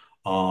 people.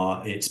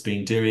 It's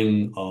been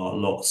doing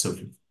lots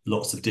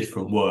of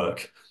different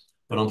work,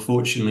 but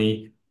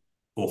unfortunately,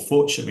 or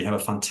fortunately, we have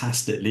a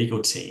fantastic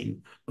legal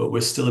team, but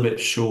we're still a bit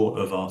short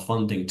of our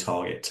funding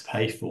target to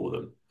pay for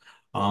them.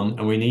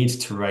 And we need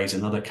to raise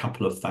another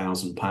couple of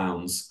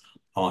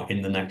 £1,000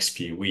 in the next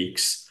few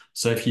weeks.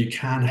 So if you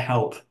can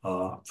help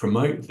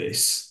promote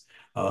this,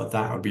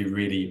 that would be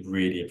really,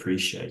 really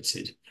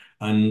appreciated.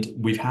 And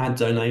we've had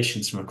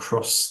donations from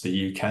across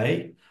the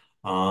UK,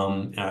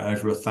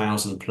 over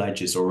 1,000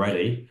 pledges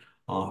already,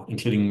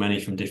 including many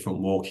from different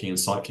walking and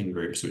cycling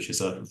groups, which is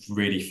a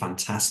really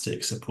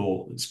fantastic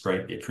support that's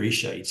greatly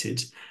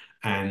appreciated,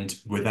 and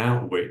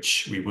without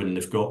which we wouldn't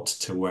have got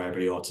to where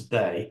we are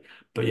today.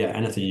 But yeah,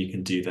 anything you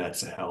can do there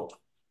to help.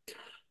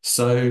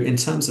 So in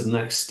terms of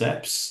next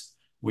steps,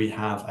 we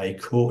have a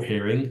court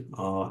hearing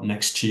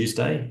next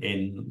Tuesday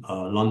in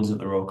London at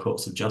the Royal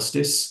Courts of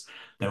Justice.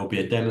 There will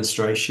be a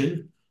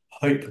demonstration.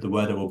 Hope the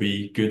weather will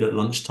be good at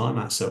lunchtime.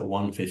 That's at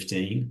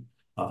 1:15.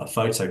 A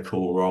photo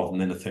call rather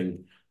than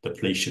anything the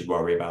police should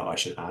worry about, I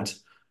should add.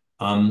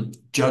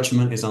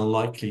 Judgment is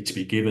unlikely to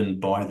be given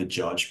by the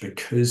judge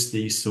because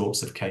these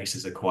sorts of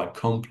cases are quite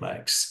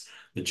complex.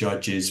 The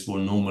judges will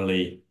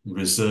normally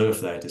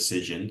reserve their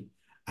decision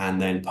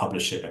and then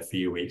publish it a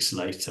few weeks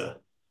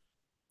later.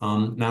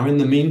 Now, in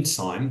the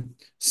meantime,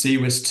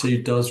 CWIS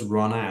 2 does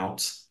run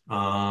out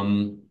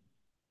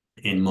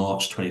in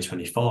March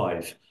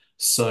 2025.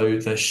 So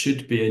there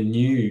should be a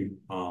new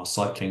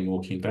cycling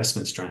walking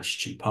investment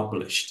strategy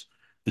published.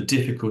 The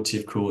difficulty,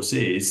 of course,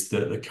 is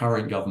that the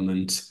current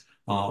government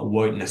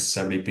won't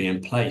necessarily be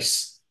in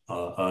place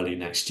early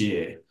next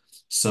year.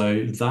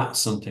 So that's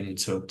something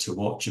to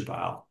watch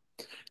about.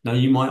 Now,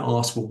 you might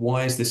ask, well,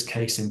 why is this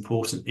case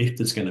important if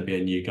there's going to be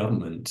a new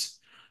government?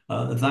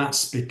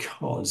 That's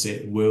because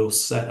it will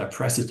set a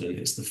precedent.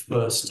 It's the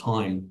first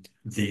time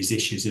these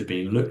issues are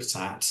being looked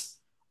at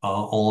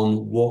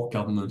on what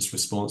government's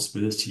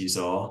responsibilities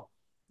are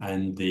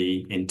and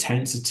the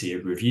intensity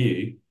of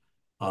review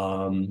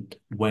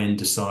when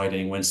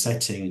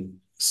setting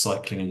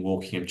cycling and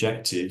walking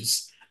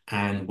objectives,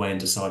 and when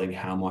deciding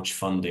how much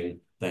funding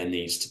there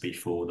needs to be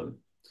for them.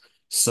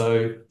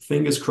 So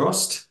fingers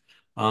crossed.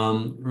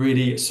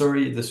 Really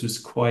sorry, this was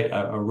quite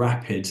a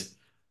rapid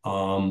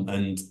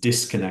and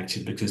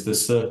disconnected, because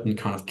there's certain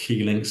kind of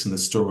key links in the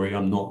story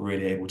I'm not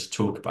really able to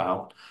talk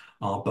about.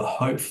 But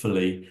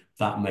hopefully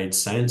that made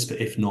sense.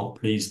 But if not,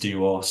 please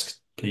do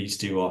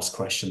ask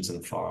questions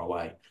and fire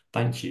away.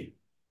 Thank you.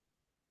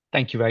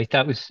 Thank you, Ray.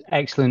 That was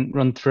excellent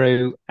run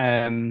through,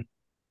 and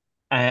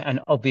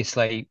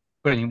obviously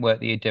brilliant work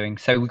that you're doing.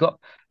 So we've got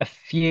a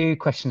few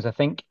questions, I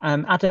think.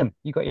 Adam,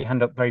 you got your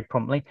hand up very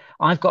promptly.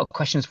 I've got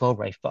questions as well,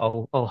 Rafe, but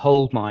I'll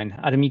hold mine.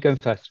 Adam, you go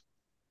first.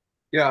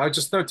 Yeah, I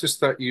just noticed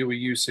that you were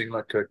using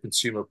like a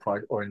consumer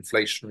price or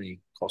inflationary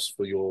cost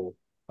for your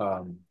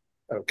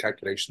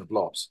calculation of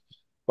loss.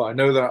 But I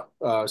know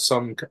that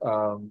some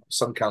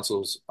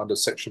councils under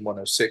Section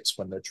 106,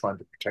 when they're trying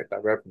to protect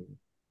that revenue,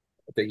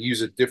 they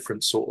use a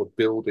different sort of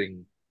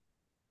building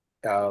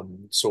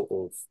sort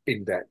of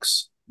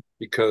index,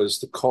 because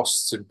the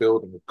costs in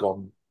building have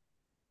gone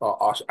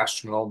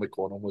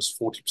astronomical and almost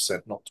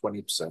 40%, not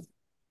 20%.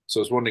 So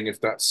I was wondering if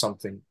that's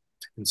something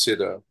to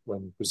consider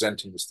when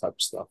presenting this type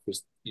of stuff,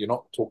 because you're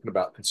not talking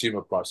about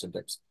consumer price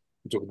index.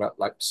 You're talking about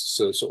like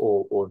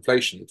or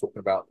inflation. You're talking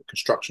about the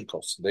construction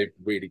costs, and they've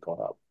really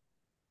gone up.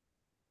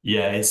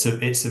 Yeah, it's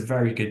a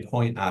very good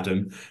point,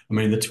 Adam. I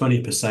mean, the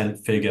 20%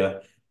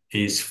 figure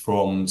is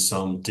from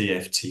some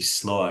DFT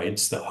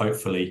slides that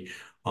hopefully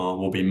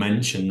will be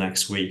mentioned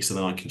next week, so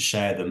then I can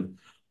share them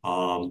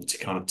to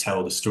kind of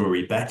tell the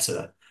story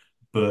better.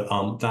 But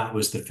that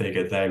was the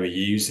figure they were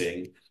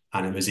using,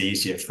 and it was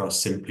easier for us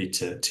simply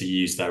to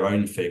use their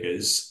own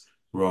figures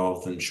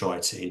rather than try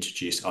to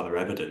introduce other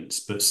evidence.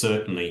 But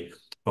certainly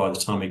by the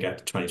time we get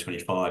to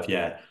 2025,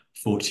 yeah,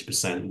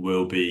 40%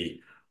 will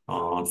be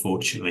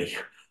unfortunately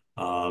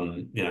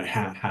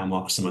how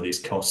much some of these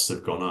costs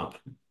have gone up.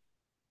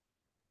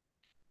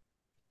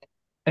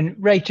 And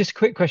Ray, just a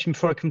quick question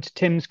before I come to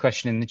Tim's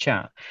question in the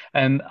chat.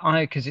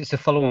 Because it's a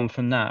follow-on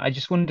from that. I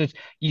just wondered,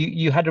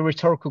 you had a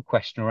rhetorical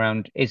question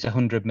around is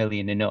 100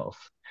 million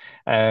enough,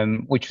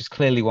 which was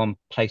clearly one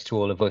place to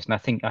all of us, and I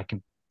think I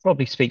can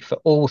probably speak for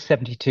all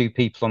 72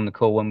 people on the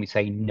call when we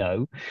say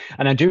no.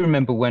 And I do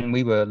remember when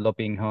we were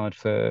lobbying hard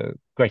for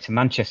Greater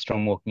Manchester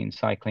on walking and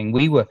cycling,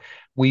 we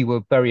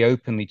were very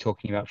openly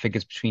talking about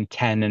figures between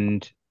 10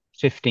 and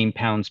 15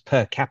 pounds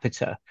per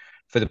capita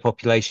for the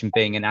population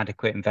being an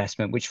adequate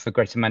investment, which for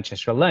Greater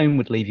Manchester alone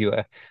would leave you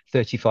a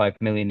 35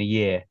 million a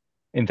year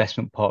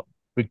investment pot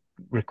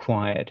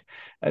required.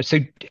 So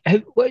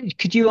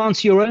could you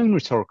answer your own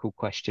rhetorical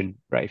question,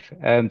 Rafe,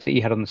 that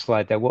you had on the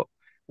slide there? What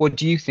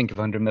do you think of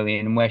 100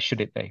 million and where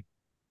should it be?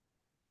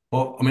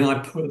 Well, I mean, I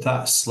put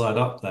that slide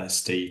up there,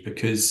 Steve,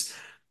 because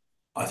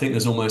I think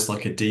there's almost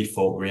like a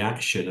default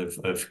reaction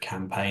of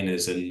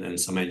campaigners and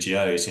some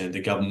NGOs. You know, the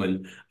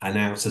government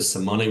announces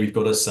some money. We've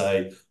got to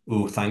say,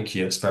 oh, thank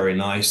you, it's very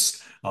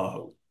nice.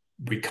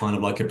 We kind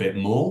of like a bit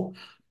more.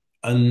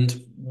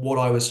 And what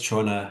I was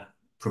trying to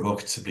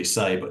provocatively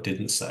say, but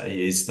didn't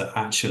say, is that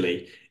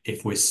actually,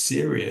 if we're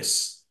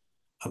serious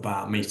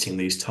about meeting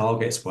these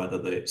targets, whether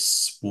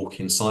it's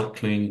walking,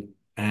 cycling,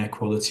 air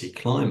quality,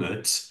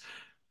 climate,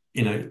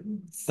 you know,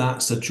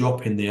 that's a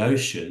drop in the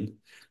ocean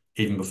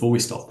even before we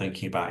start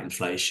thinking about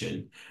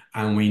inflation.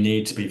 And we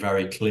need to be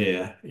very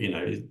clear, you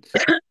know,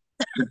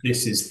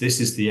 this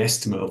is the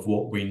estimate of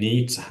what we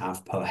need to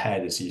have per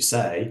head, as you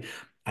say,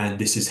 and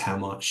this is how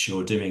much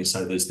you're doing.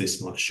 So there's this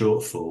much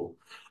shortfall.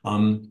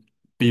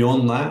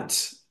 Beyond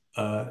that,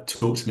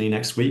 talk to me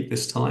next week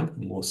this time,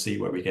 and we'll see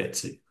where we get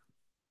to.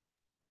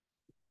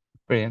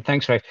 Brilliant.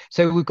 Thanks, Rafe.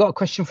 So we've got a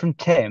question from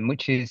Tim,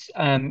 which is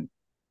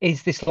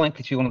this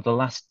likely to be one of the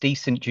last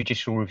decent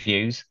judicial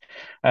reviews,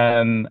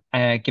 given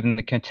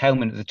the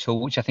curtailment of the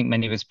tool, which I think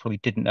many of us probably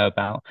didn't know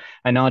about?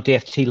 And are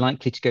DfT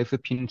likely to go for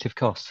punitive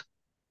costs?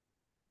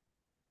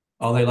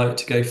 Are they likely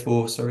to go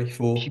for, sorry,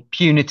 for?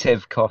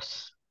 Punitive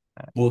costs.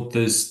 Well,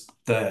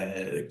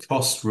 the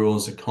cost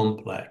rules are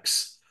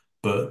complex,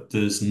 but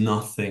there's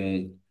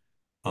nothing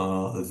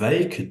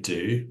they could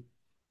do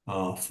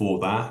for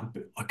that.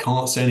 I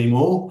can't say any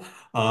more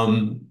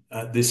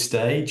at this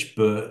stage,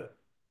 but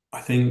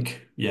I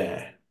think,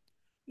 yeah,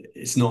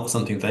 it's not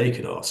something they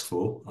could ask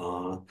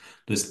for.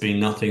 There's been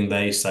nothing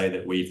they say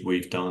that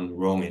we've done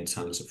wrong in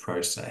terms of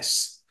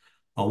process.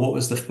 What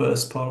was the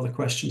first part of the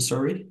question?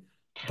 Sorry,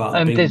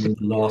 about being the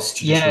last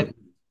judicial. Yeah,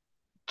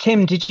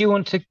 Tim, did you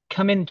want to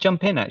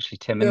jump in actually,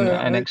 Tim,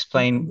 and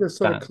explain I'm just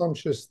sort that? of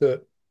conscious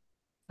that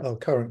our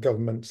current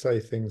government say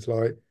things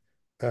like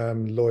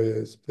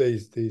lawyers,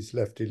 these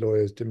lefty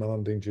lawyers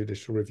demanding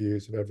judicial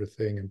reviews of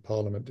everything, and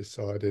Parliament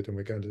decided, and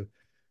we're going to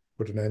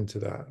put an end to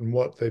that. And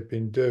what they've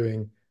been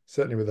doing,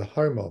 certainly with the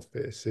Home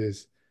Office,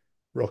 is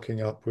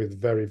rocking up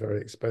with very,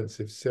 very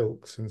expensive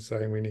silks and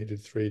saying we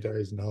needed 3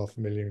 days and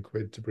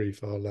 £500,000 to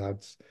brief our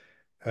lads.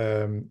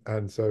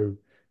 And so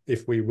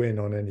if we win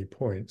on any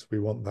points, we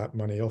want that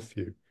money off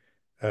you.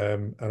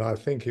 And I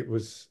think it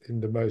was in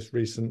the most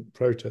recent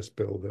protest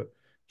bill that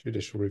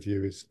judicial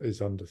review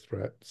is under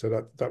threat.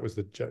 So that was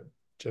the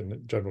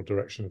general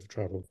direction of the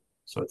travel.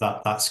 So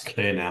that's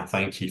clear now.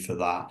 Thank you for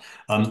that.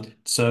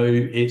 So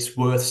it's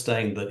worth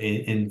saying that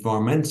in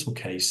environmental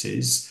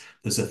cases,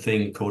 there's a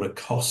thing called a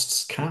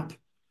costs cap.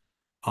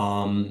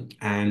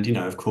 And, you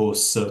know, of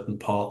course, certain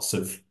parts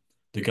of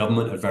the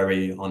government are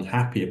very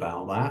unhappy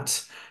about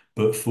that.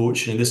 But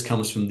fortunately, this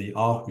comes from the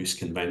Aarhus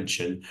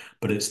Convention,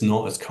 but it's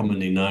not as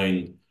commonly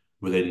known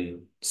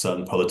within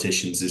certain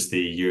politicians as the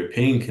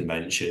European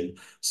Convention.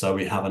 So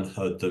we haven't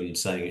heard them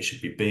saying it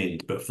should be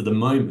binned. But for the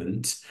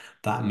moment,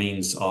 that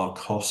means our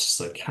costs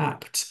are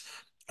capped.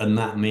 And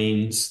that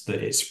means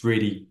that it's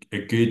really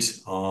a good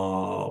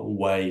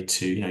way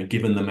to, you know,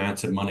 given the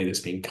amount of money that's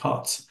been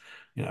cut,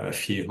 you know, a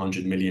few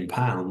 £100 million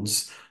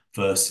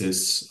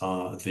versus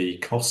the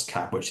cost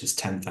cap, which is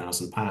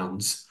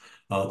 £10,000.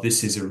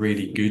 This is a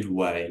really good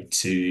way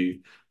to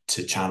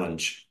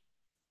challenge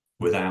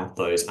without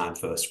those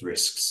adverse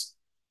risks.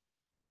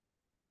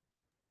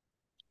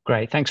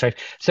 Great, thanks, Rafe.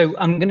 So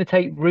I'm going to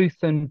take Ruth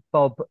and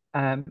Bob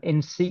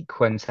in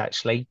sequence,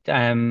 actually.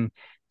 Assuming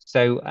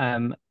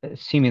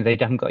they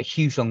haven't got a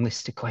huge long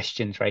list of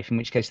questions, Rafe, in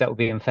which case that would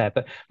be unfair.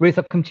 But Ruth,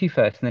 I'll come to you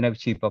first, and then over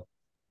to you, Bob.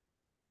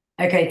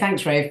 Okay,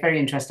 thanks, Rafe. Very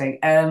interesting.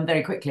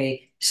 Very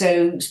quickly.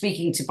 So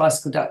speaking to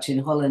Bicycle Dutch in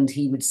Holland,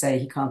 he would say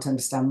he can't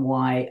understand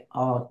why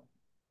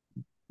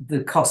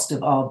the cost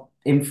of our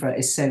infra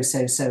is so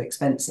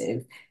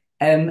expensive.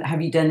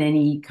 Have you done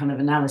any kind of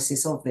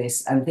analysis of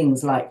this and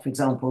things like, for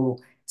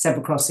example,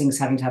 zebra crossings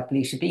having to have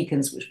police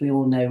beacons, which we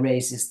all know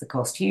raises the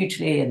cost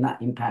hugely, and that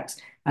impacts,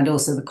 and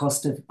also the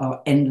cost of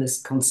our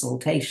endless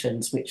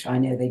consultations, which I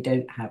know they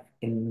don't have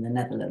in the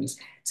Netherlands.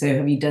 So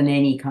have you done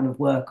any kind of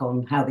work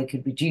on how they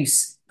could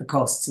reduce the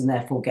costs and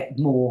therefore get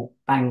more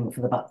bang for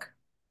the buck?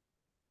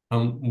 I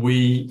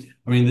mean,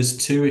 there's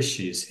two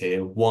issues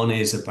here. One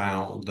is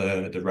about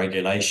the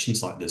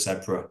regulations, like the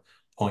zebra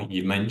point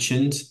you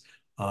mentioned.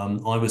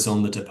 I was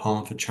on the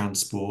Department for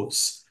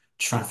Transport's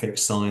traffic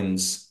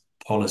signs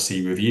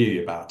policy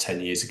review about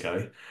 10 years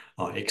ago,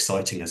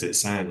 exciting as it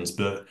sounds.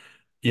 But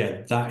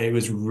yeah, that it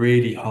was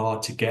really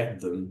hard to get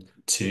them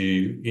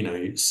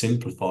to,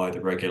 simplify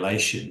the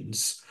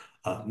regulations.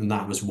 And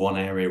that was one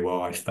area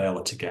where I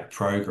failed to get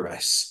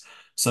progress.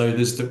 So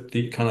there's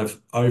the kind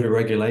of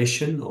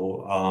over-regulation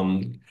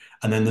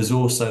and then there's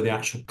also the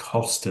actual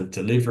cost of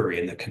delivery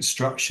in the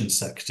construction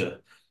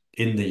sector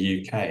in the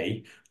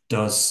UK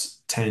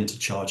does tend to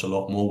charge a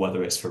lot more,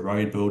 whether it's for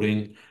road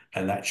building,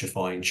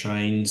 electrifying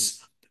trains,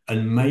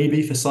 and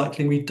maybe for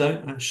cycling, we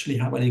don't actually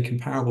have any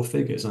comparable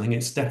figures. I think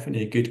it's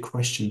definitely a good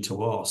question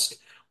to ask.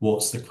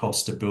 What's the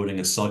cost of building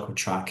a cycle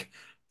track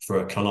for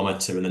a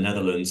kilometre in the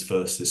Netherlands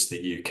versus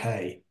the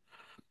UK?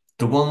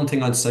 The one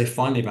thing I'd say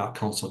finally about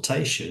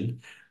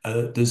consultation,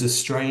 there's a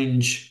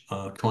strange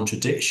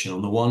contradiction.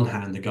 On the one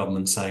hand, the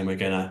government's saying we're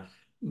going to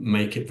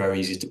make it very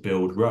easy to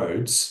build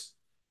roads.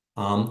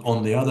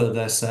 On the other,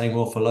 they're saying,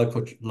 well, for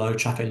local low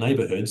traffic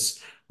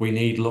neighborhoods, we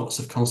need lots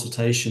of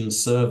consultation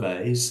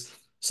surveys.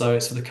 So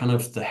it's for the kind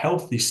of the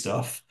healthy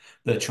stuff,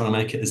 they're trying to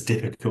make it as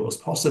difficult as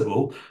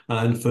possible.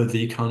 And for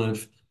the kind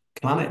of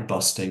planet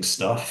busting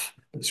stuff,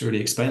 it's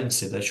really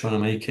expensive. They're trying to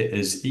make it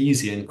as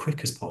easy and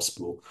quick as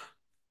possible.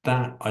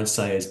 That I'd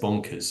say is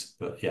bonkers,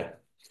 but yeah.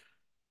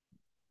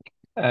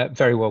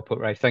 Very well put,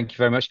 Ray. Thank you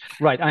very much.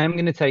 Right, I am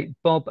going to take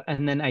Bob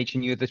and then H,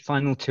 and you're the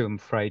final two, I'm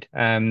afraid.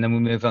 Then we'll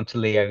move on to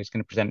Leo, who's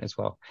going to present as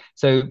well.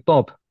 So,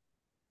 Bob.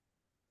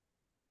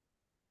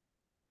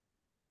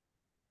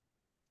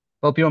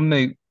 Bob, you're on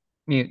mute.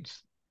 Mute.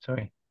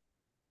 Sorry.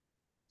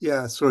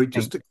 Yeah, sorry,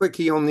 just a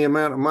quickie on the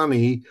amount of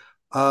money.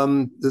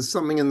 There's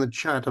something in the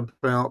chat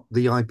about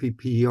the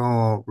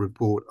IPPR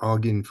report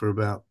arguing for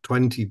about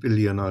 20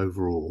 billion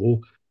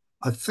overall.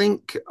 I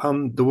think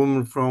the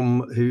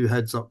woman who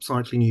heads up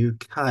Cycling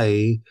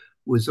UK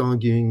was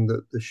arguing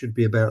that there should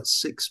be about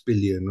 6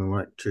 billion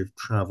on active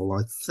travel,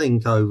 I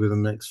think, over the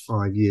next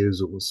 5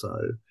 years or so.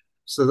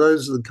 So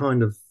those are the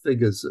kind of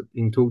figures that are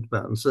being talked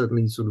about, and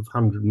certainly sort of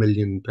 £100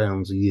 million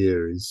a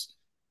year is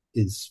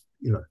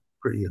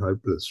pretty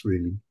hopeless,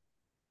 really.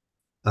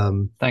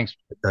 Thanks.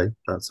 Okay,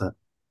 that's that.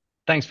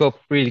 Thanks, Bob.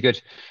 Really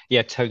good.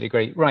 Yeah, totally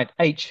agree. Right,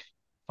 H,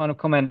 final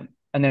comment,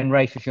 and then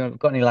Rafe, if you've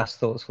got any last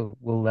thoughts,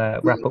 we'll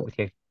wrap up with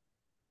you.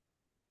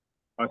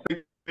 I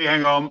think,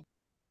 hang on.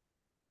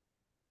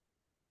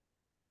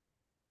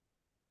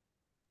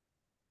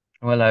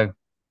 Hello.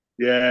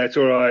 Yeah, it's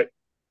all right.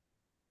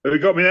 Have you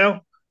got me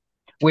now?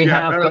 We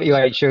have got you,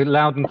 H. You're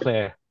loud and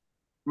clear.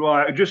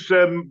 Right. Just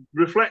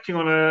reflecting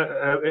on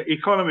an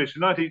economist, a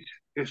 19th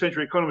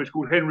century economist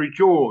called Henry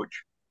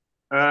George,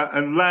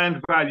 and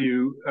land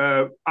value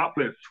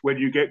uplifts when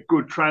you get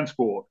good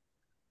transport.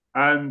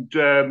 And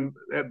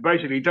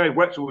basically, Dave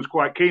Wetzel was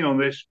quite keen on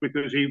this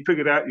because he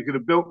figured out you could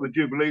have built the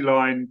Jubilee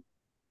line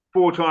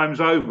 4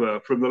 times over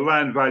from the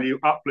land value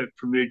uplift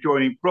from the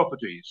adjoining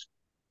properties.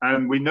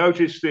 And we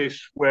noticed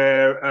this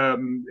where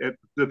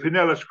the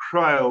Pinellas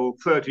Trail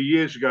 30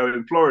 years ago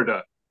in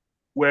Florida,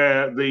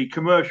 where the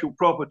commercial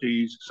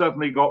properties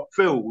suddenly got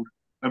filled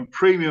and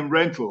premium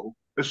rental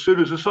as soon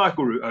as the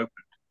cycle route opened.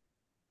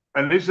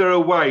 And is there a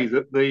way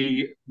that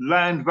the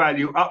land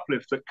value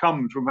uplift that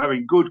comes from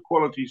having good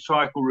quality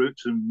cycle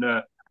routes and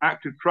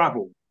active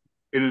travel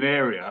in an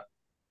area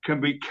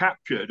can be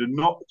captured and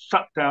not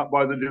sucked out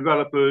by the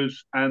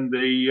developers and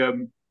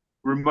the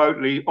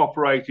remotely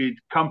operated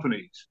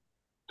companies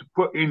to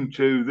put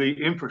into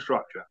the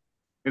infrastructure?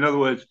 In other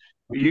words,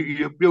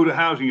 you build a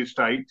housing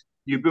estate,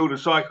 you build the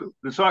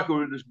cycle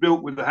route that's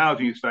built with the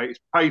housing estate is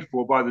paid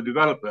for by the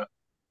developer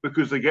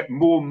because they get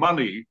more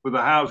money for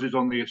the houses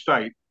on the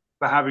estate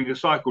for having a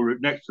cycle route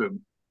next to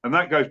them. And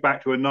that goes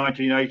back to a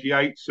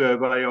 1988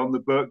 survey on the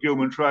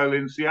Burke-Gilman Trail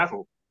in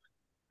Seattle.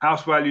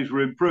 House values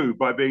were improved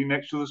by being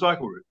next to the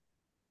cycle route.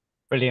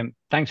 Brilliant.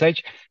 Thanks,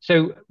 H.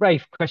 So,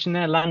 Rafe, question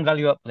there, land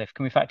value uplift.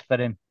 Can we factor that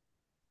in?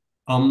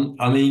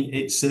 I mean,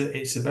 it's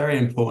a very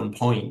important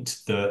point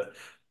that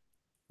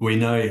we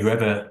know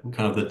whoever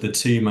kind of the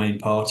two main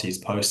parties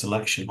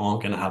post-election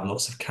aren't going to have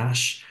lots of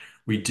cash.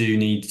 We do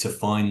need to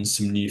find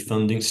some new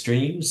funding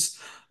streams,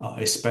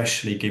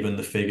 especially given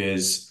the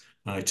figures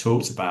I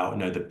talked about,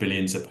 the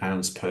billions of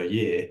pounds per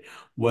year,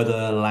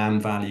 whether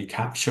land value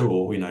capture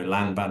or,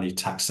 land value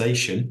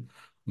taxation.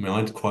 I mean,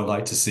 I'd quite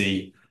like to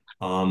see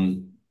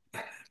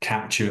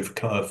capture of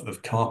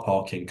car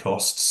parking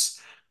costs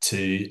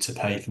to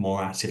pay for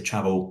more active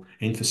travel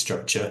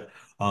infrastructure.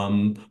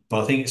 But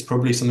I think it's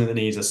probably something that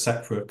needs a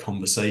separate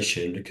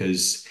conversation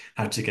because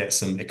I had to get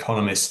some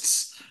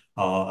economists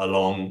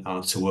along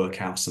to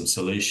work out some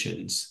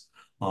solutions.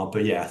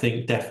 But yeah, I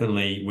think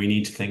definitely we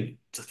need to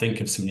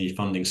think of some new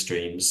funding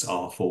streams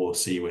for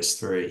CUS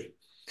 3.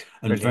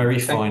 And very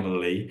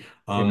finally,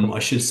 I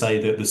should say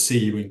that the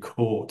CU in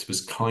court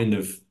was kind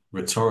of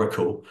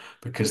rhetorical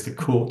because the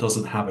court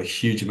doesn't have a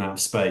huge amount of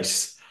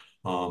space.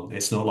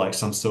 It's not like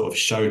some sort of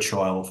show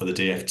trial for the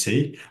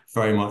DFT,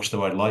 very much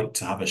though I'd like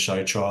to have a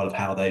show trial of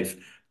how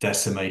they've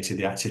decimated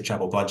the active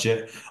travel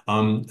budget.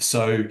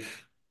 So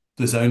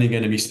there's only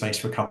going to be space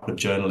for a couple of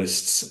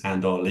journalists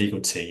and our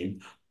legal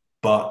team.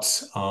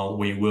 but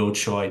we will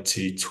try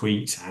to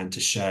tweet and to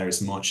share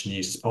as much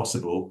news as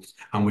possible.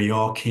 And we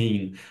are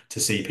keen to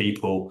see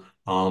people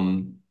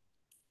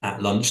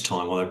at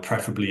lunchtime, although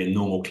preferably in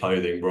normal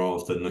clothing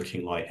rather than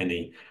looking like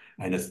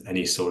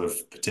any sort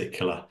of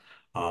particular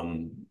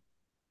kind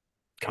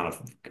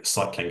of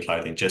cycling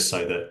clothing, just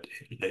so that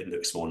it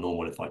looks more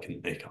normal, if I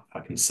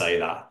can say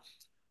that.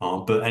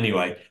 But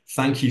anyway,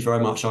 thank you very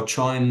much. I'll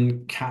try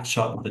and catch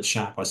up with the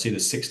chat. I see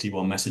there's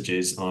 61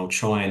 messages, and I'll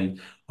try and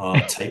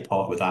take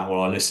part with that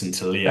while I listen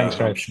to Leo, Thanks,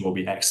 who I'm Rafe. sure will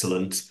be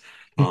excellent.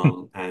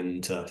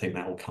 And I think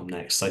that will come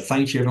next. So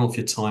thank you everyone for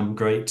your time.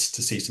 Great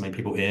to see so many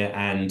people here,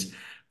 and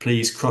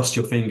please cross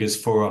your fingers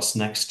for us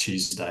next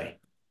Tuesday.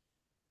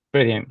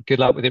 Brilliant. Good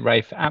luck with it,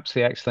 Rafe.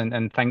 Absolutely excellent.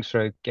 And thanks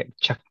for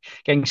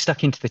getting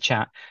stuck into the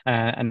chat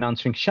and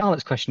answering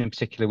Charlotte's question in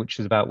particular, which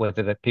was about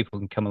whether the people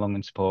can come along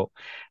and support.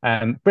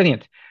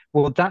 Brilliant.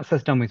 Well, that's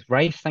us done with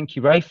Rafe. Thank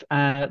you, Rafe.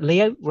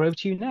 Leo, we're over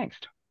to you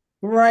next.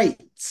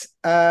 Great.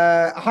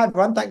 Hi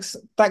everyone. Thanks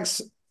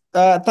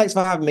for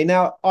having me.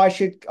 Now, I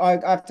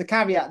have to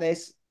caveat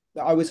this,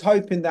 that I was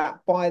hoping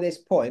that by this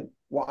point,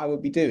 what I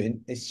would be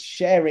doing is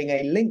sharing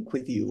a link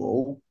with you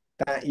all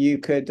that you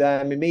could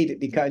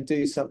immediately go and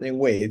do something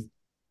with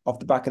off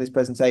the back of this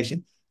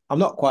presentation. I'm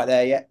not quite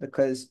there yet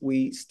because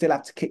we still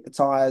have to kick the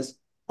tires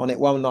on it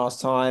one last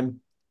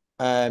time.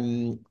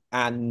 And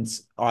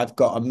I've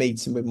got a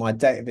meeting with my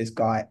database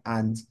guy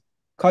and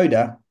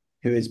coder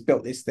who has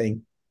built this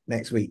thing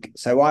next week.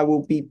 So I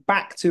will be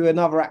back to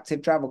another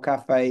Active Travel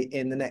Cafe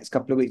in the next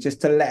couple of weeks,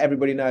 just to let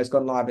everybody know it's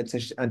gone live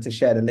and to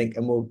share the link,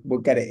 and we'll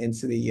get it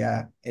into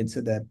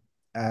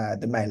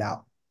the mail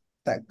out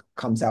that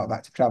comes out of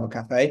Active Travel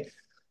Cafe.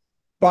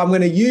 But I'm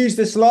going to use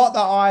the slot that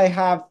I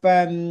have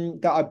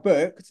that I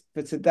booked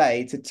for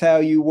today to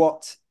tell you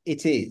what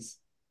it is,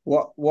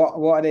 what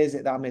it is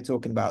that I'm here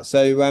talking about.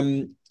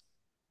 So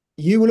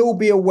you will all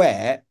be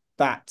aware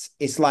that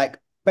it's like,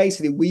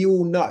 basically we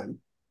all know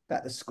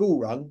that the school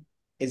run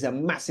is a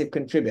massive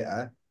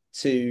contributor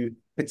to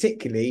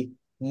particularly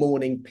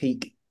morning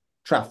peak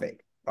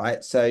traffic,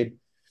 right? So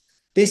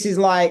this is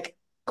like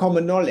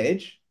common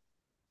knowledge.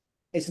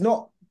 It's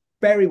not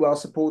very well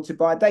supported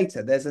by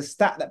data. There's a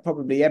stat that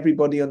probably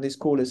everybody on this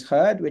call has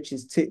heard, which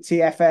is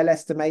TfL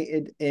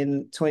estimated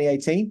in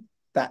 2018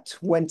 that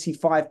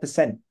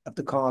 25% of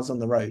the cars on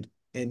the road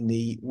in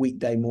the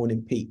weekday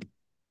morning peak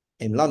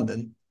in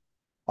London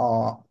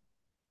are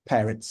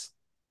parents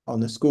on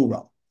the school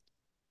run.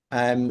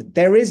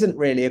 There isn't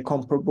really a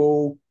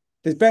comparable.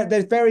 There's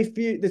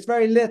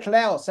very little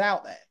else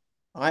out there.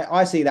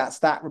 I see that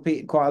stat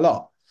repeated quite a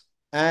lot.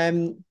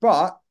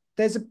 But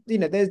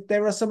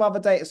there are some other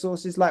data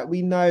sources, like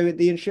we know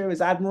the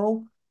insurers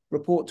Admiral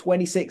report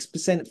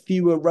 26%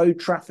 fewer road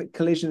traffic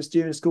collisions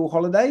during school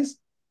holidays.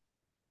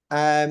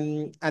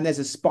 And there's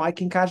a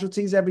spike in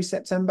casualties every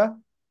September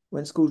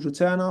when schools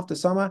return after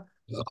summer.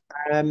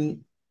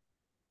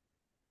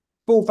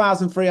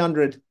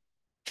 4,300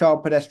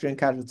 child pedestrian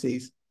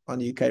casualties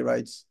on UK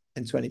roads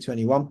in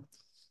 2021.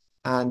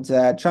 And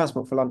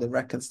Transport for London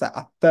reckons that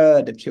a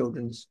third of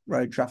children's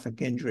road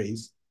traffic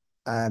injuries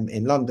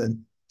in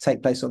London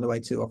take place on the way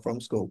to or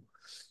from school.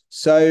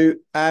 So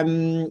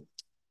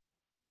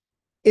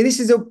this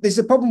is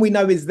a problem we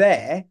know is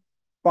there,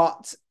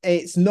 but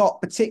it's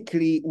not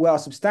particularly well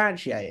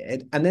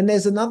substantiated. And then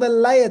there's another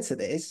layer to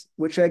this,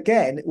 which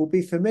again will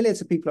be familiar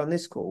to people on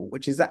this call,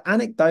 which is that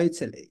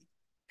anecdotally,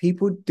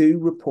 people do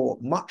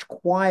report much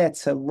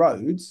quieter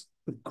roads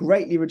with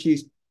greatly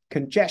reduced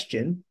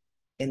congestion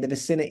in the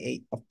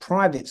vicinity of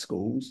private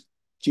schools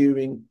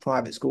during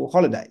private school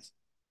holidays.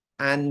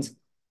 And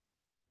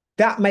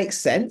that makes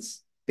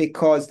sense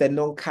because they're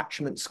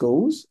non-catchment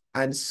schools.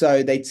 And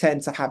so they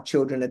tend to have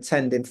children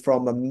attending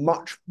from a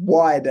much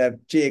wider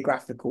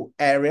geographical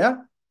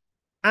area.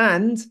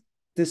 And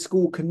the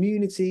school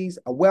communities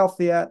are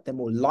wealthier. They're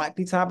more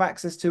likely to have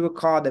access to a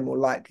car. They're more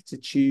likely to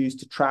choose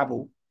to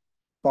travel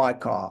by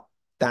car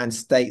than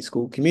state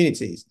school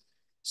communities.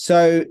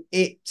 So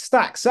it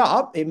stacks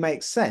up, it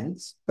makes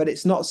sense, but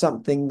it's not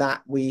something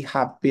that we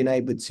have been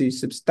able to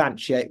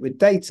substantiate with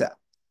data.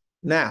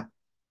 Now,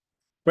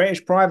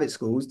 British private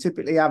schools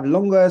typically have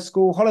longer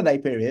school holiday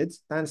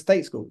periods than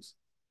state schools.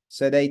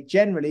 So they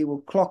generally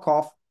will clock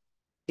off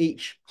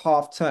each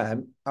half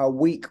term a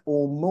week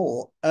or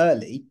more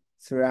early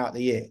throughout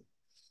the year.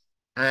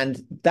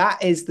 And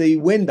that is the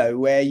window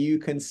where you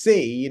can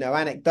see,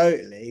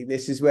 anecdotally,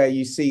 this is where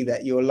you see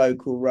that your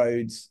local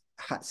roads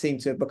seem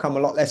to have become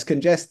a lot less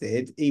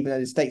congested, even though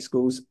the state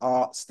schools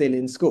are still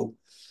in school.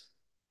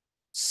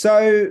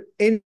 So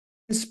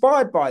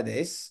inspired by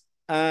this,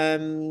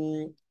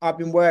 I've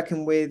been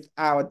working with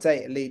our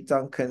data lead,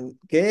 Duncan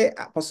Gear,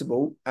 at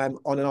Possible, on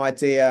an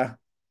idea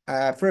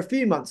for a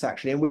few months,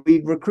 actually, and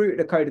we've recruited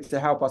a coder to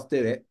help us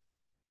do it.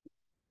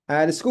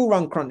 The School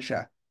Run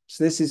Cruncher.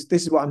 So this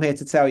is what I'm here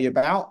to tell you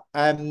about.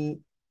 And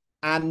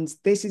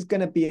this is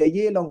going to be a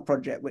year-long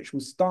project, which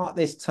will start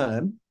this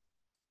term.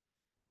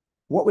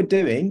 What we're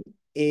doing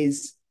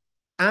is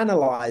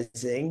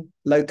analysing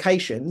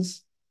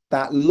locations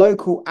that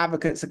local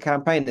advocates and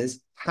campaigners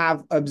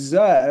have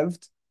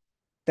observed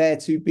there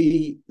to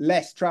be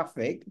less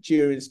traffic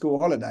during school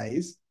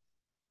holidays,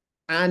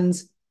 and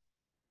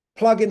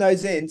plugging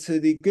those into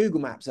the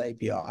Google Maps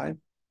API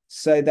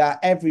so that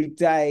every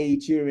day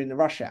during the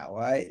rush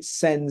hour, it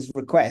sends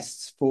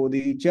requests for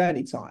the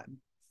journey time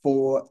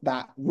for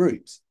that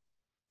route.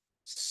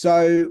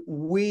 So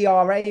we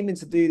are aiming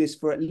to do this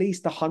for at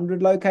least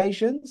 100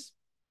 locations,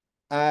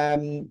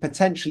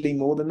 potentially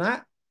more than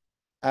that.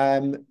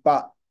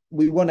 But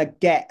we want to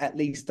get at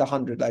least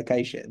 100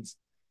 locations.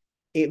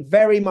 It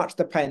very much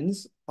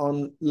depends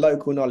on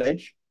local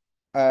knowledge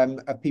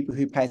of people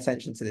who pay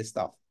attention to this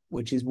stuff,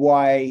 which is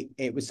why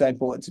it was so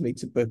important to me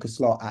to book a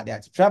slot at the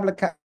Active Traveller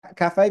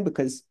Cafe,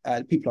 because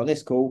people on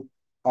this call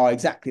are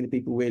exactly the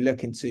people we're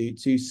looking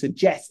to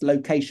suggest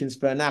locations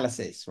for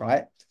analysis,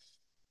 right?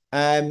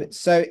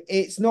 So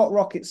it's not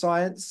rocket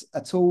science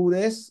at all,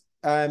 this.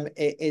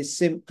 It is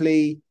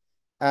simply,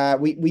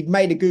 we've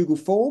made a Google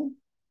form,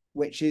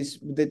 which is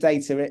the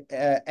data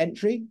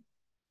entry.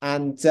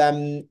 And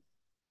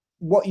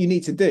what you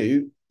need to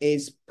do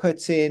is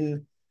put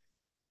in,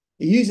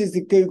 it uses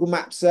the Google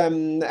Maps,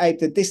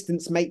 the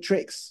distance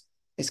matrix.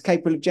 It's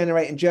capable of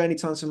generating journey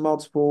times from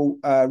multiple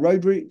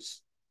road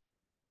routes.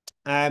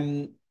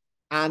 And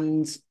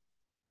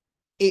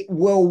it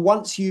will,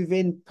 once you've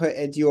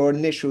inputted your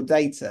initial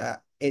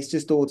data, it's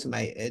just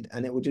automated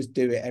and it will just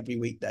do it every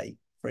weekday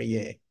for a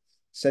year.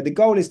 So the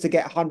goal is to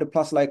get 100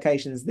 plus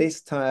locations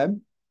this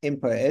term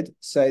inputted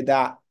so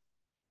that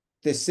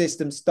the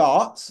system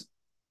starts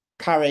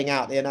carrying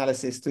out the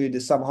analysis through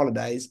the summer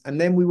holidays, and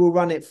then we will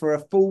run it for a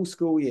full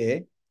school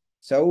year,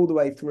 so all the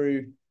way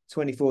through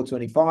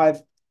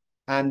 24-25,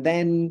 and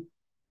then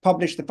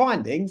publish the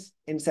findings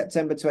in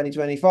September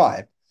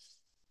 2025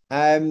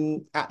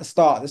 at the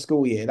start of the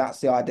school year. That's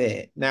the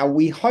idea. Now,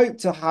 we hope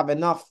to have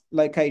enough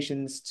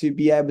locations to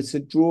be able to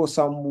draw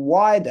some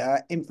wider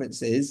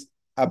inferences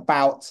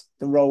about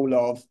the role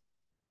of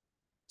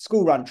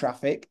school run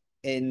traffic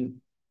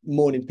in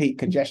morning peak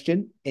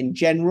congestion in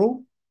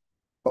general,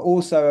 but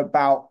also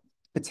about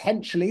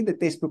potentially the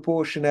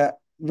disproportionate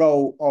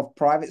role of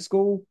private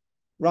school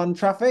run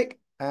traffic.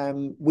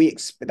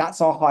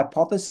 That's our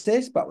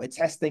hypothesis, but we're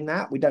testing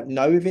that. We don't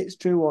know if it's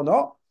true or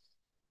not.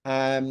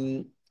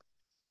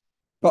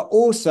 But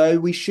also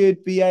we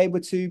should be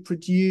able to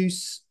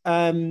produce,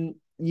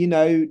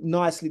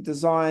 nicely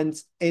designed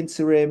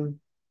interim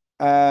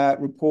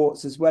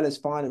reports as well as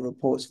final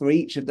reports for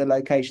each of the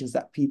locations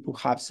that people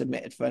have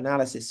submitted for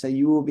analysis. So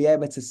you will be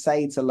able to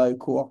say to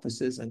local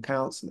officers and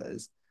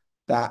councillors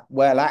that,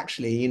 well,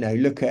 actually,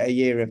 look at a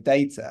year of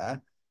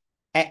data,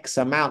 X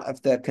amount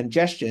of the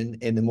congestion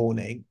in the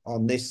morning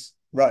on this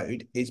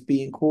road is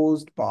being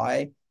caused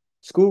by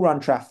school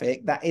run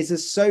traffic that is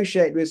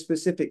associated with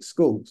specific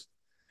schools.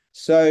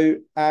 So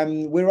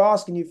we're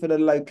asking you for the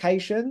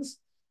locations.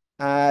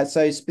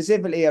 So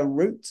specifically a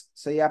route.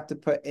 So you have to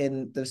put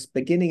in the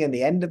beginning and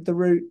the end of the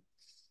route.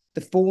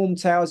 The form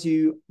tells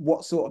you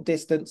what sort of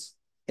distance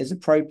is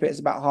appropriate. It's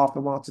about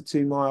 1/2 mile to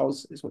 2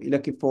 miles is what you're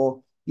looking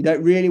for. You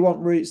don't really want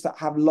routes that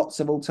have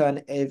lots of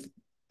alternative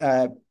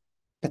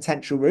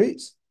potential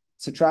routes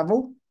to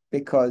travel,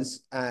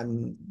 because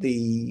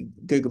the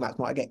Google Maps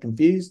might get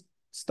confused,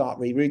 start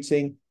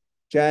rerouting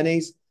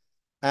journeys.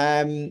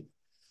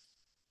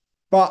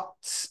 But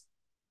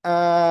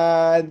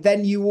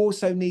then you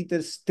also need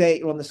the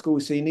data on the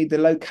schools. So you need the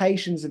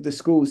locations of the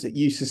schools that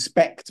you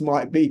suspect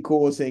might be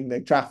causing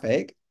the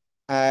traffic.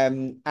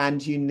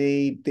 And you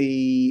need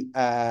their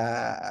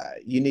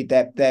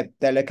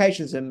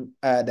locations and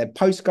their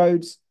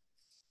postcodes,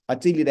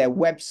 ideally their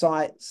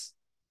websites,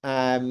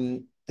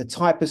 the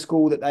type of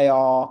school that they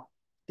are,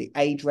 the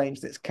age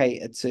range that's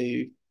catered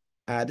to,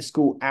 the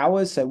school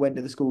hours. So when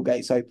do the school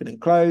gates open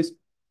and close?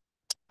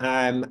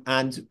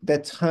 And the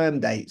term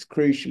dates,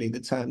 crucially,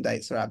 the term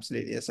dates are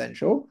absolutely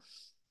essential.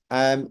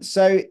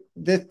 So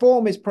the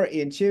form is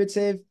pretty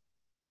intuitive.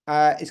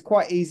 It's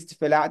quite easy to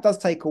fill out. It does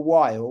take a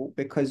while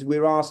because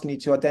we're asking you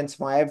to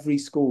identify every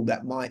school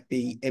that might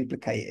be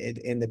implicated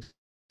in the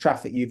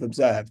traffic you've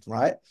observed,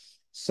 right?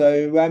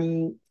 So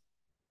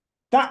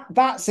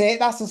that's it.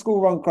 That's the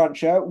School Run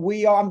Cruncher.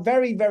 I'm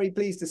very, very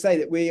pleased to say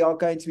that we are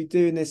going to be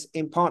doing this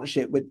in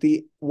partnership with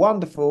the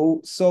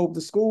wonderful Solve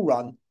the School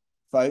Run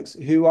folks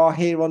who are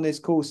here on this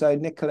call. So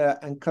Nicola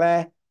and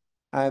Claire,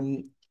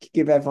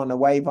 give everyone a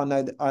wave. I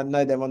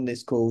know they're on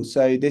this call.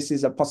 So this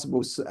is a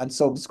possible and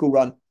Solve the School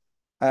Run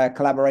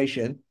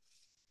collaboration.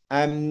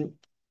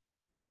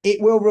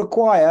 It will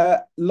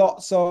require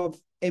lots of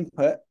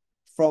input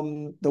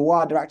from the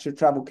wider active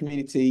travel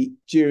community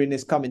during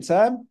this coming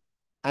term,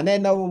 and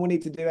then no one will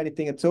need to do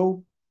anything at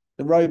all.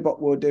 The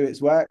robot will do its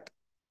work,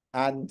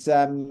 and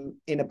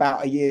in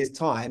about a year's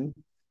time.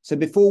 So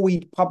before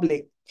we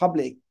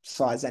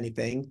publicize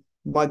anything,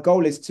 my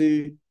goal is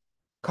to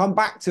come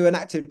back to an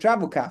active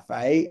travel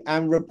cafe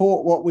and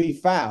report what we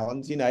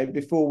found,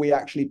 before we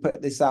actually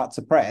put this out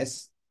to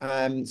press,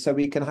 so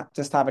we can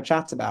just have a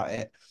chat about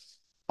it.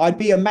 I'd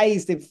be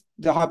amazed if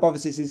the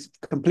hypothesis is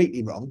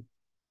completely wrong,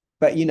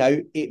 but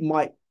it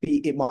might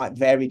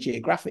vary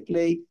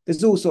geographically.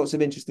 There's all sorts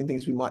of interesting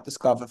things we might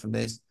discover from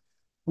this.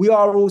 We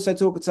are also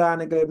talking to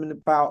Anna Goodman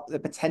about the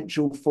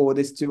potential for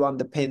this to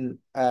underpin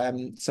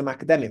some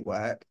academic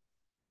work,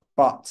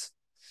 but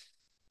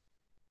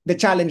the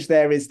challenge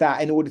there is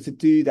that in order to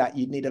do that,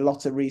 you'd need a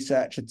lot of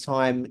research and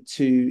time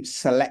to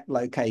select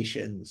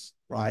locations,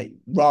 right?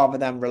 Rather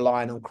than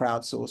relying on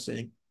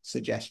crowdsourcing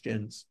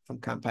suggestions from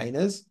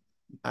campaigners,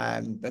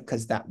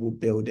 because that will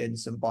build in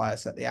some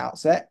bias at the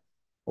outset,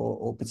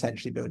 or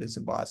potentially build in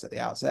some bias at the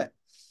outset.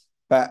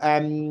 But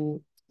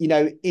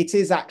it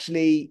is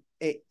actually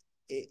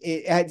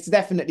it's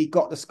definitely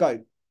got the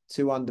scope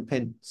to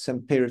underpin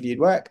some peer-reviewed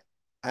work.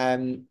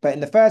 But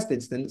in the first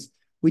instance,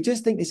 we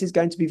just think this is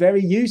going to be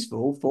very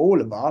useful for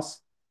all of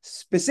us,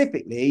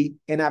 specifically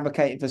in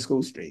advocating for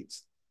school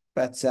streets.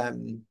 But,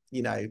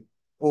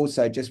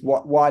 also just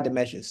what wider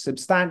measures,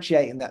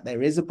 substantiating that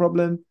there is a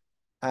problem,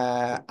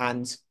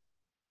 and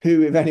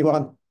who, if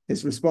anyone,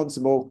 is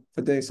responsible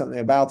for doing something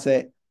about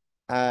it,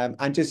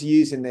 and just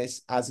using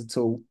this as a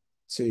tool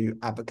to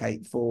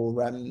advocate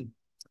for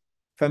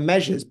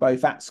measures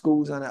both at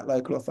schools and at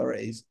local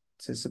authorities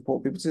to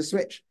support people to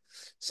switch.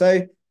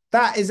 So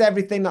that is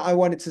everything that I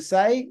wanted to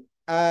say.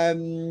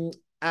 And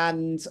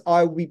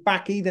I'll be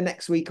back either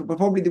next week or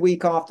probably the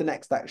week after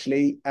next,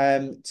 actually,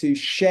 to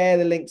share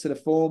the link to the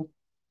form.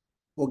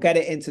 We'll get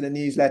it into the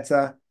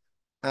newsletter.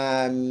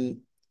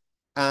 And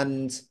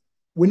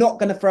we're not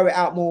going to throw it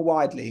out more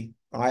widely,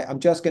 right? I'm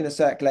just going to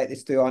circulate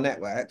this through our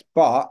network.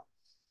 But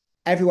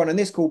everyone on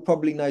this call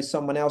probably knows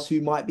someone else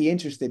who might be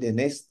interested in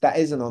this that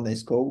isn't on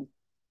this call.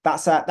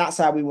 That's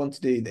how we want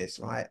to do this,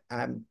 right?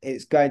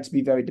 It's going to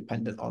be very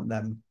dependent on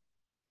them,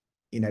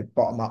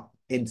 bottom-up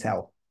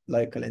intel.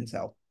 Local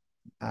intel.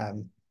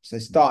 So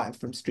starting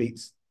from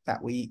streets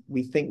that we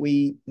think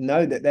we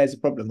know that there's a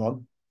problem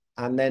on,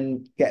 and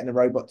then getting a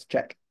robot to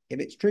check if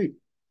it's true.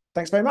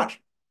 Thanks very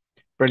much.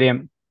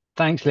 Brilliant.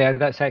 Thanks, Leo.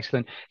 That's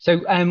excellent.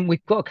 So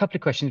we've got a couple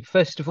of questions.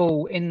 First of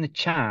all, in the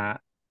chat,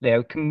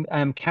 Leo,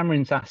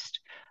 Cameron's asked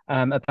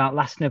about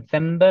last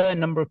November, a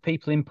number of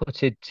people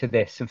inputted to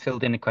this and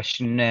filled in a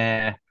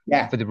questionnaire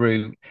for the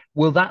route.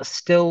 Will that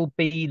still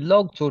be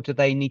logged, or do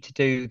they need to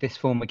do this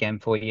form again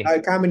for you? No,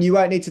 Cameron, you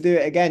won't need to do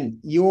it again.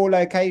 Your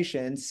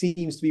location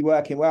seems to be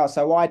working well.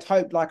 So I'd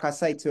hope, like I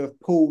say, to have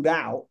pulled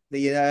out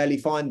the early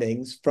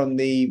findings from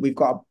we've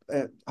got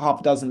half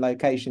a dozen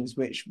locations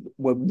which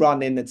were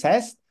run in the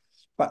test.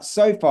 But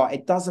so far,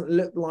 it doesn't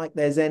look like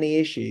there's any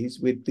issues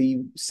with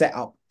the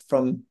setup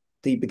from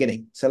the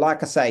beginning. So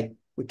like I say,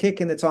 we're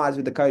kicking the tires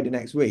with the coder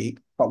next week,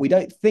 but we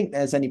don't think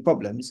there's any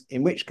problems,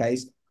 in which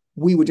case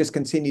we will just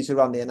continue to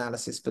run the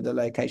analysis for the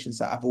locations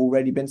that have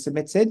already been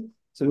submitted.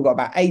 So we've got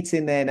about 8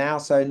 in there now,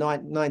 so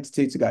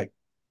 92 to go.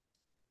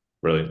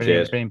 Brilliant.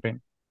 Cheers.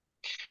 Brilliant.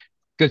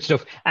 Good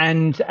stuff.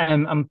 And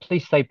I'm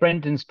pleased to say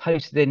Brendan's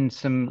posted in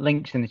some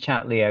links in the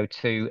chat, Leo,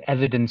 to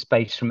evidence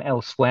based from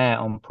elsewhere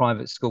on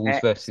private schools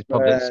versus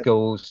public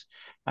schools,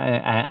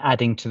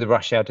 adding to the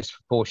rush hour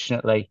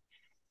disproportionately.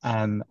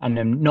 And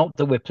not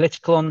that we're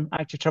political on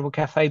Active Travel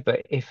Cafe,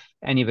 but if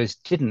any of us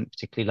didn't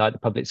particularly like the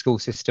public school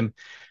system,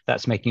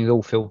 that's making us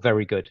all feel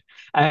very good.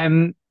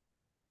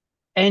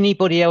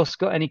 Anybody else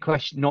got any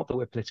questions? Not that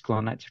we're political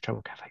on Active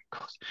Travel Cafe, of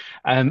course.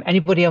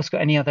 Anybody else got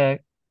any other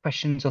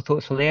questions or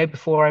thoughts for Leo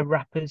before I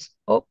wrap us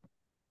up?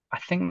 I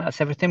think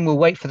that's everything. We'll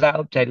wait for that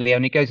update, Leo.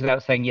 And it goes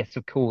without saying, yes,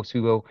 of course,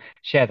 we will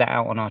share that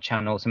out on our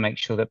channels and make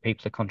sure that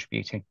people are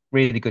contributing.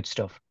 Really good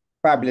stuff.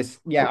 Fabulous.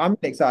 Yeah, I'm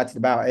excited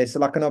about it. It's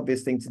like an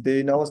obvious thing to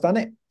do. No one's done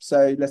it.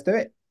 So let's do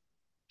it.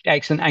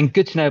 Excellent. And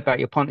good to know about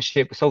your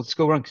partnership with Solve the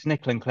School Run, because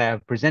Nicola and Claire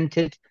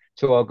presented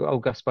to our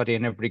August buddy,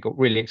 and everybody got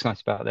really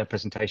excited about their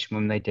presentation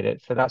when they did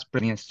it. So that's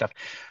brilliant stuff.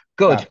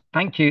 Good. Yeah.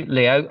 Thank you,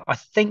 Leo. I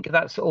think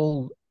that's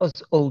all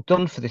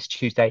done for this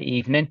Tuesday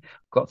evening.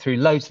 Got through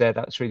loads there.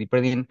 That's really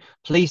brilliant.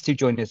 Please do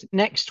join us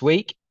next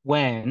week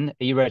when,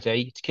 are you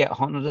ready to get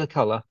hot under the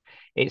collar?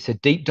 It's a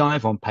deep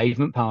dive on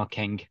pavement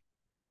parking.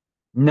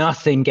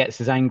 Nothing gets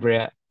us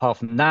angrier apart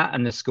from that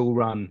and the school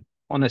run,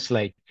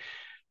 honestly.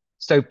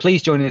 So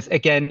please join us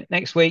again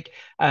next week.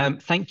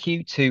 Thank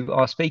you to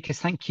our speakers.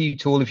 Thank you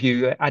to all of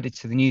you added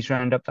to the news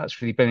roundup.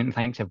 That's really brilliant.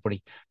 Thanks,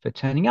 everybody, for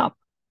turning up.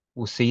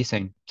 We'll see you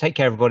soon. Take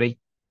care, everybody.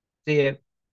 See you.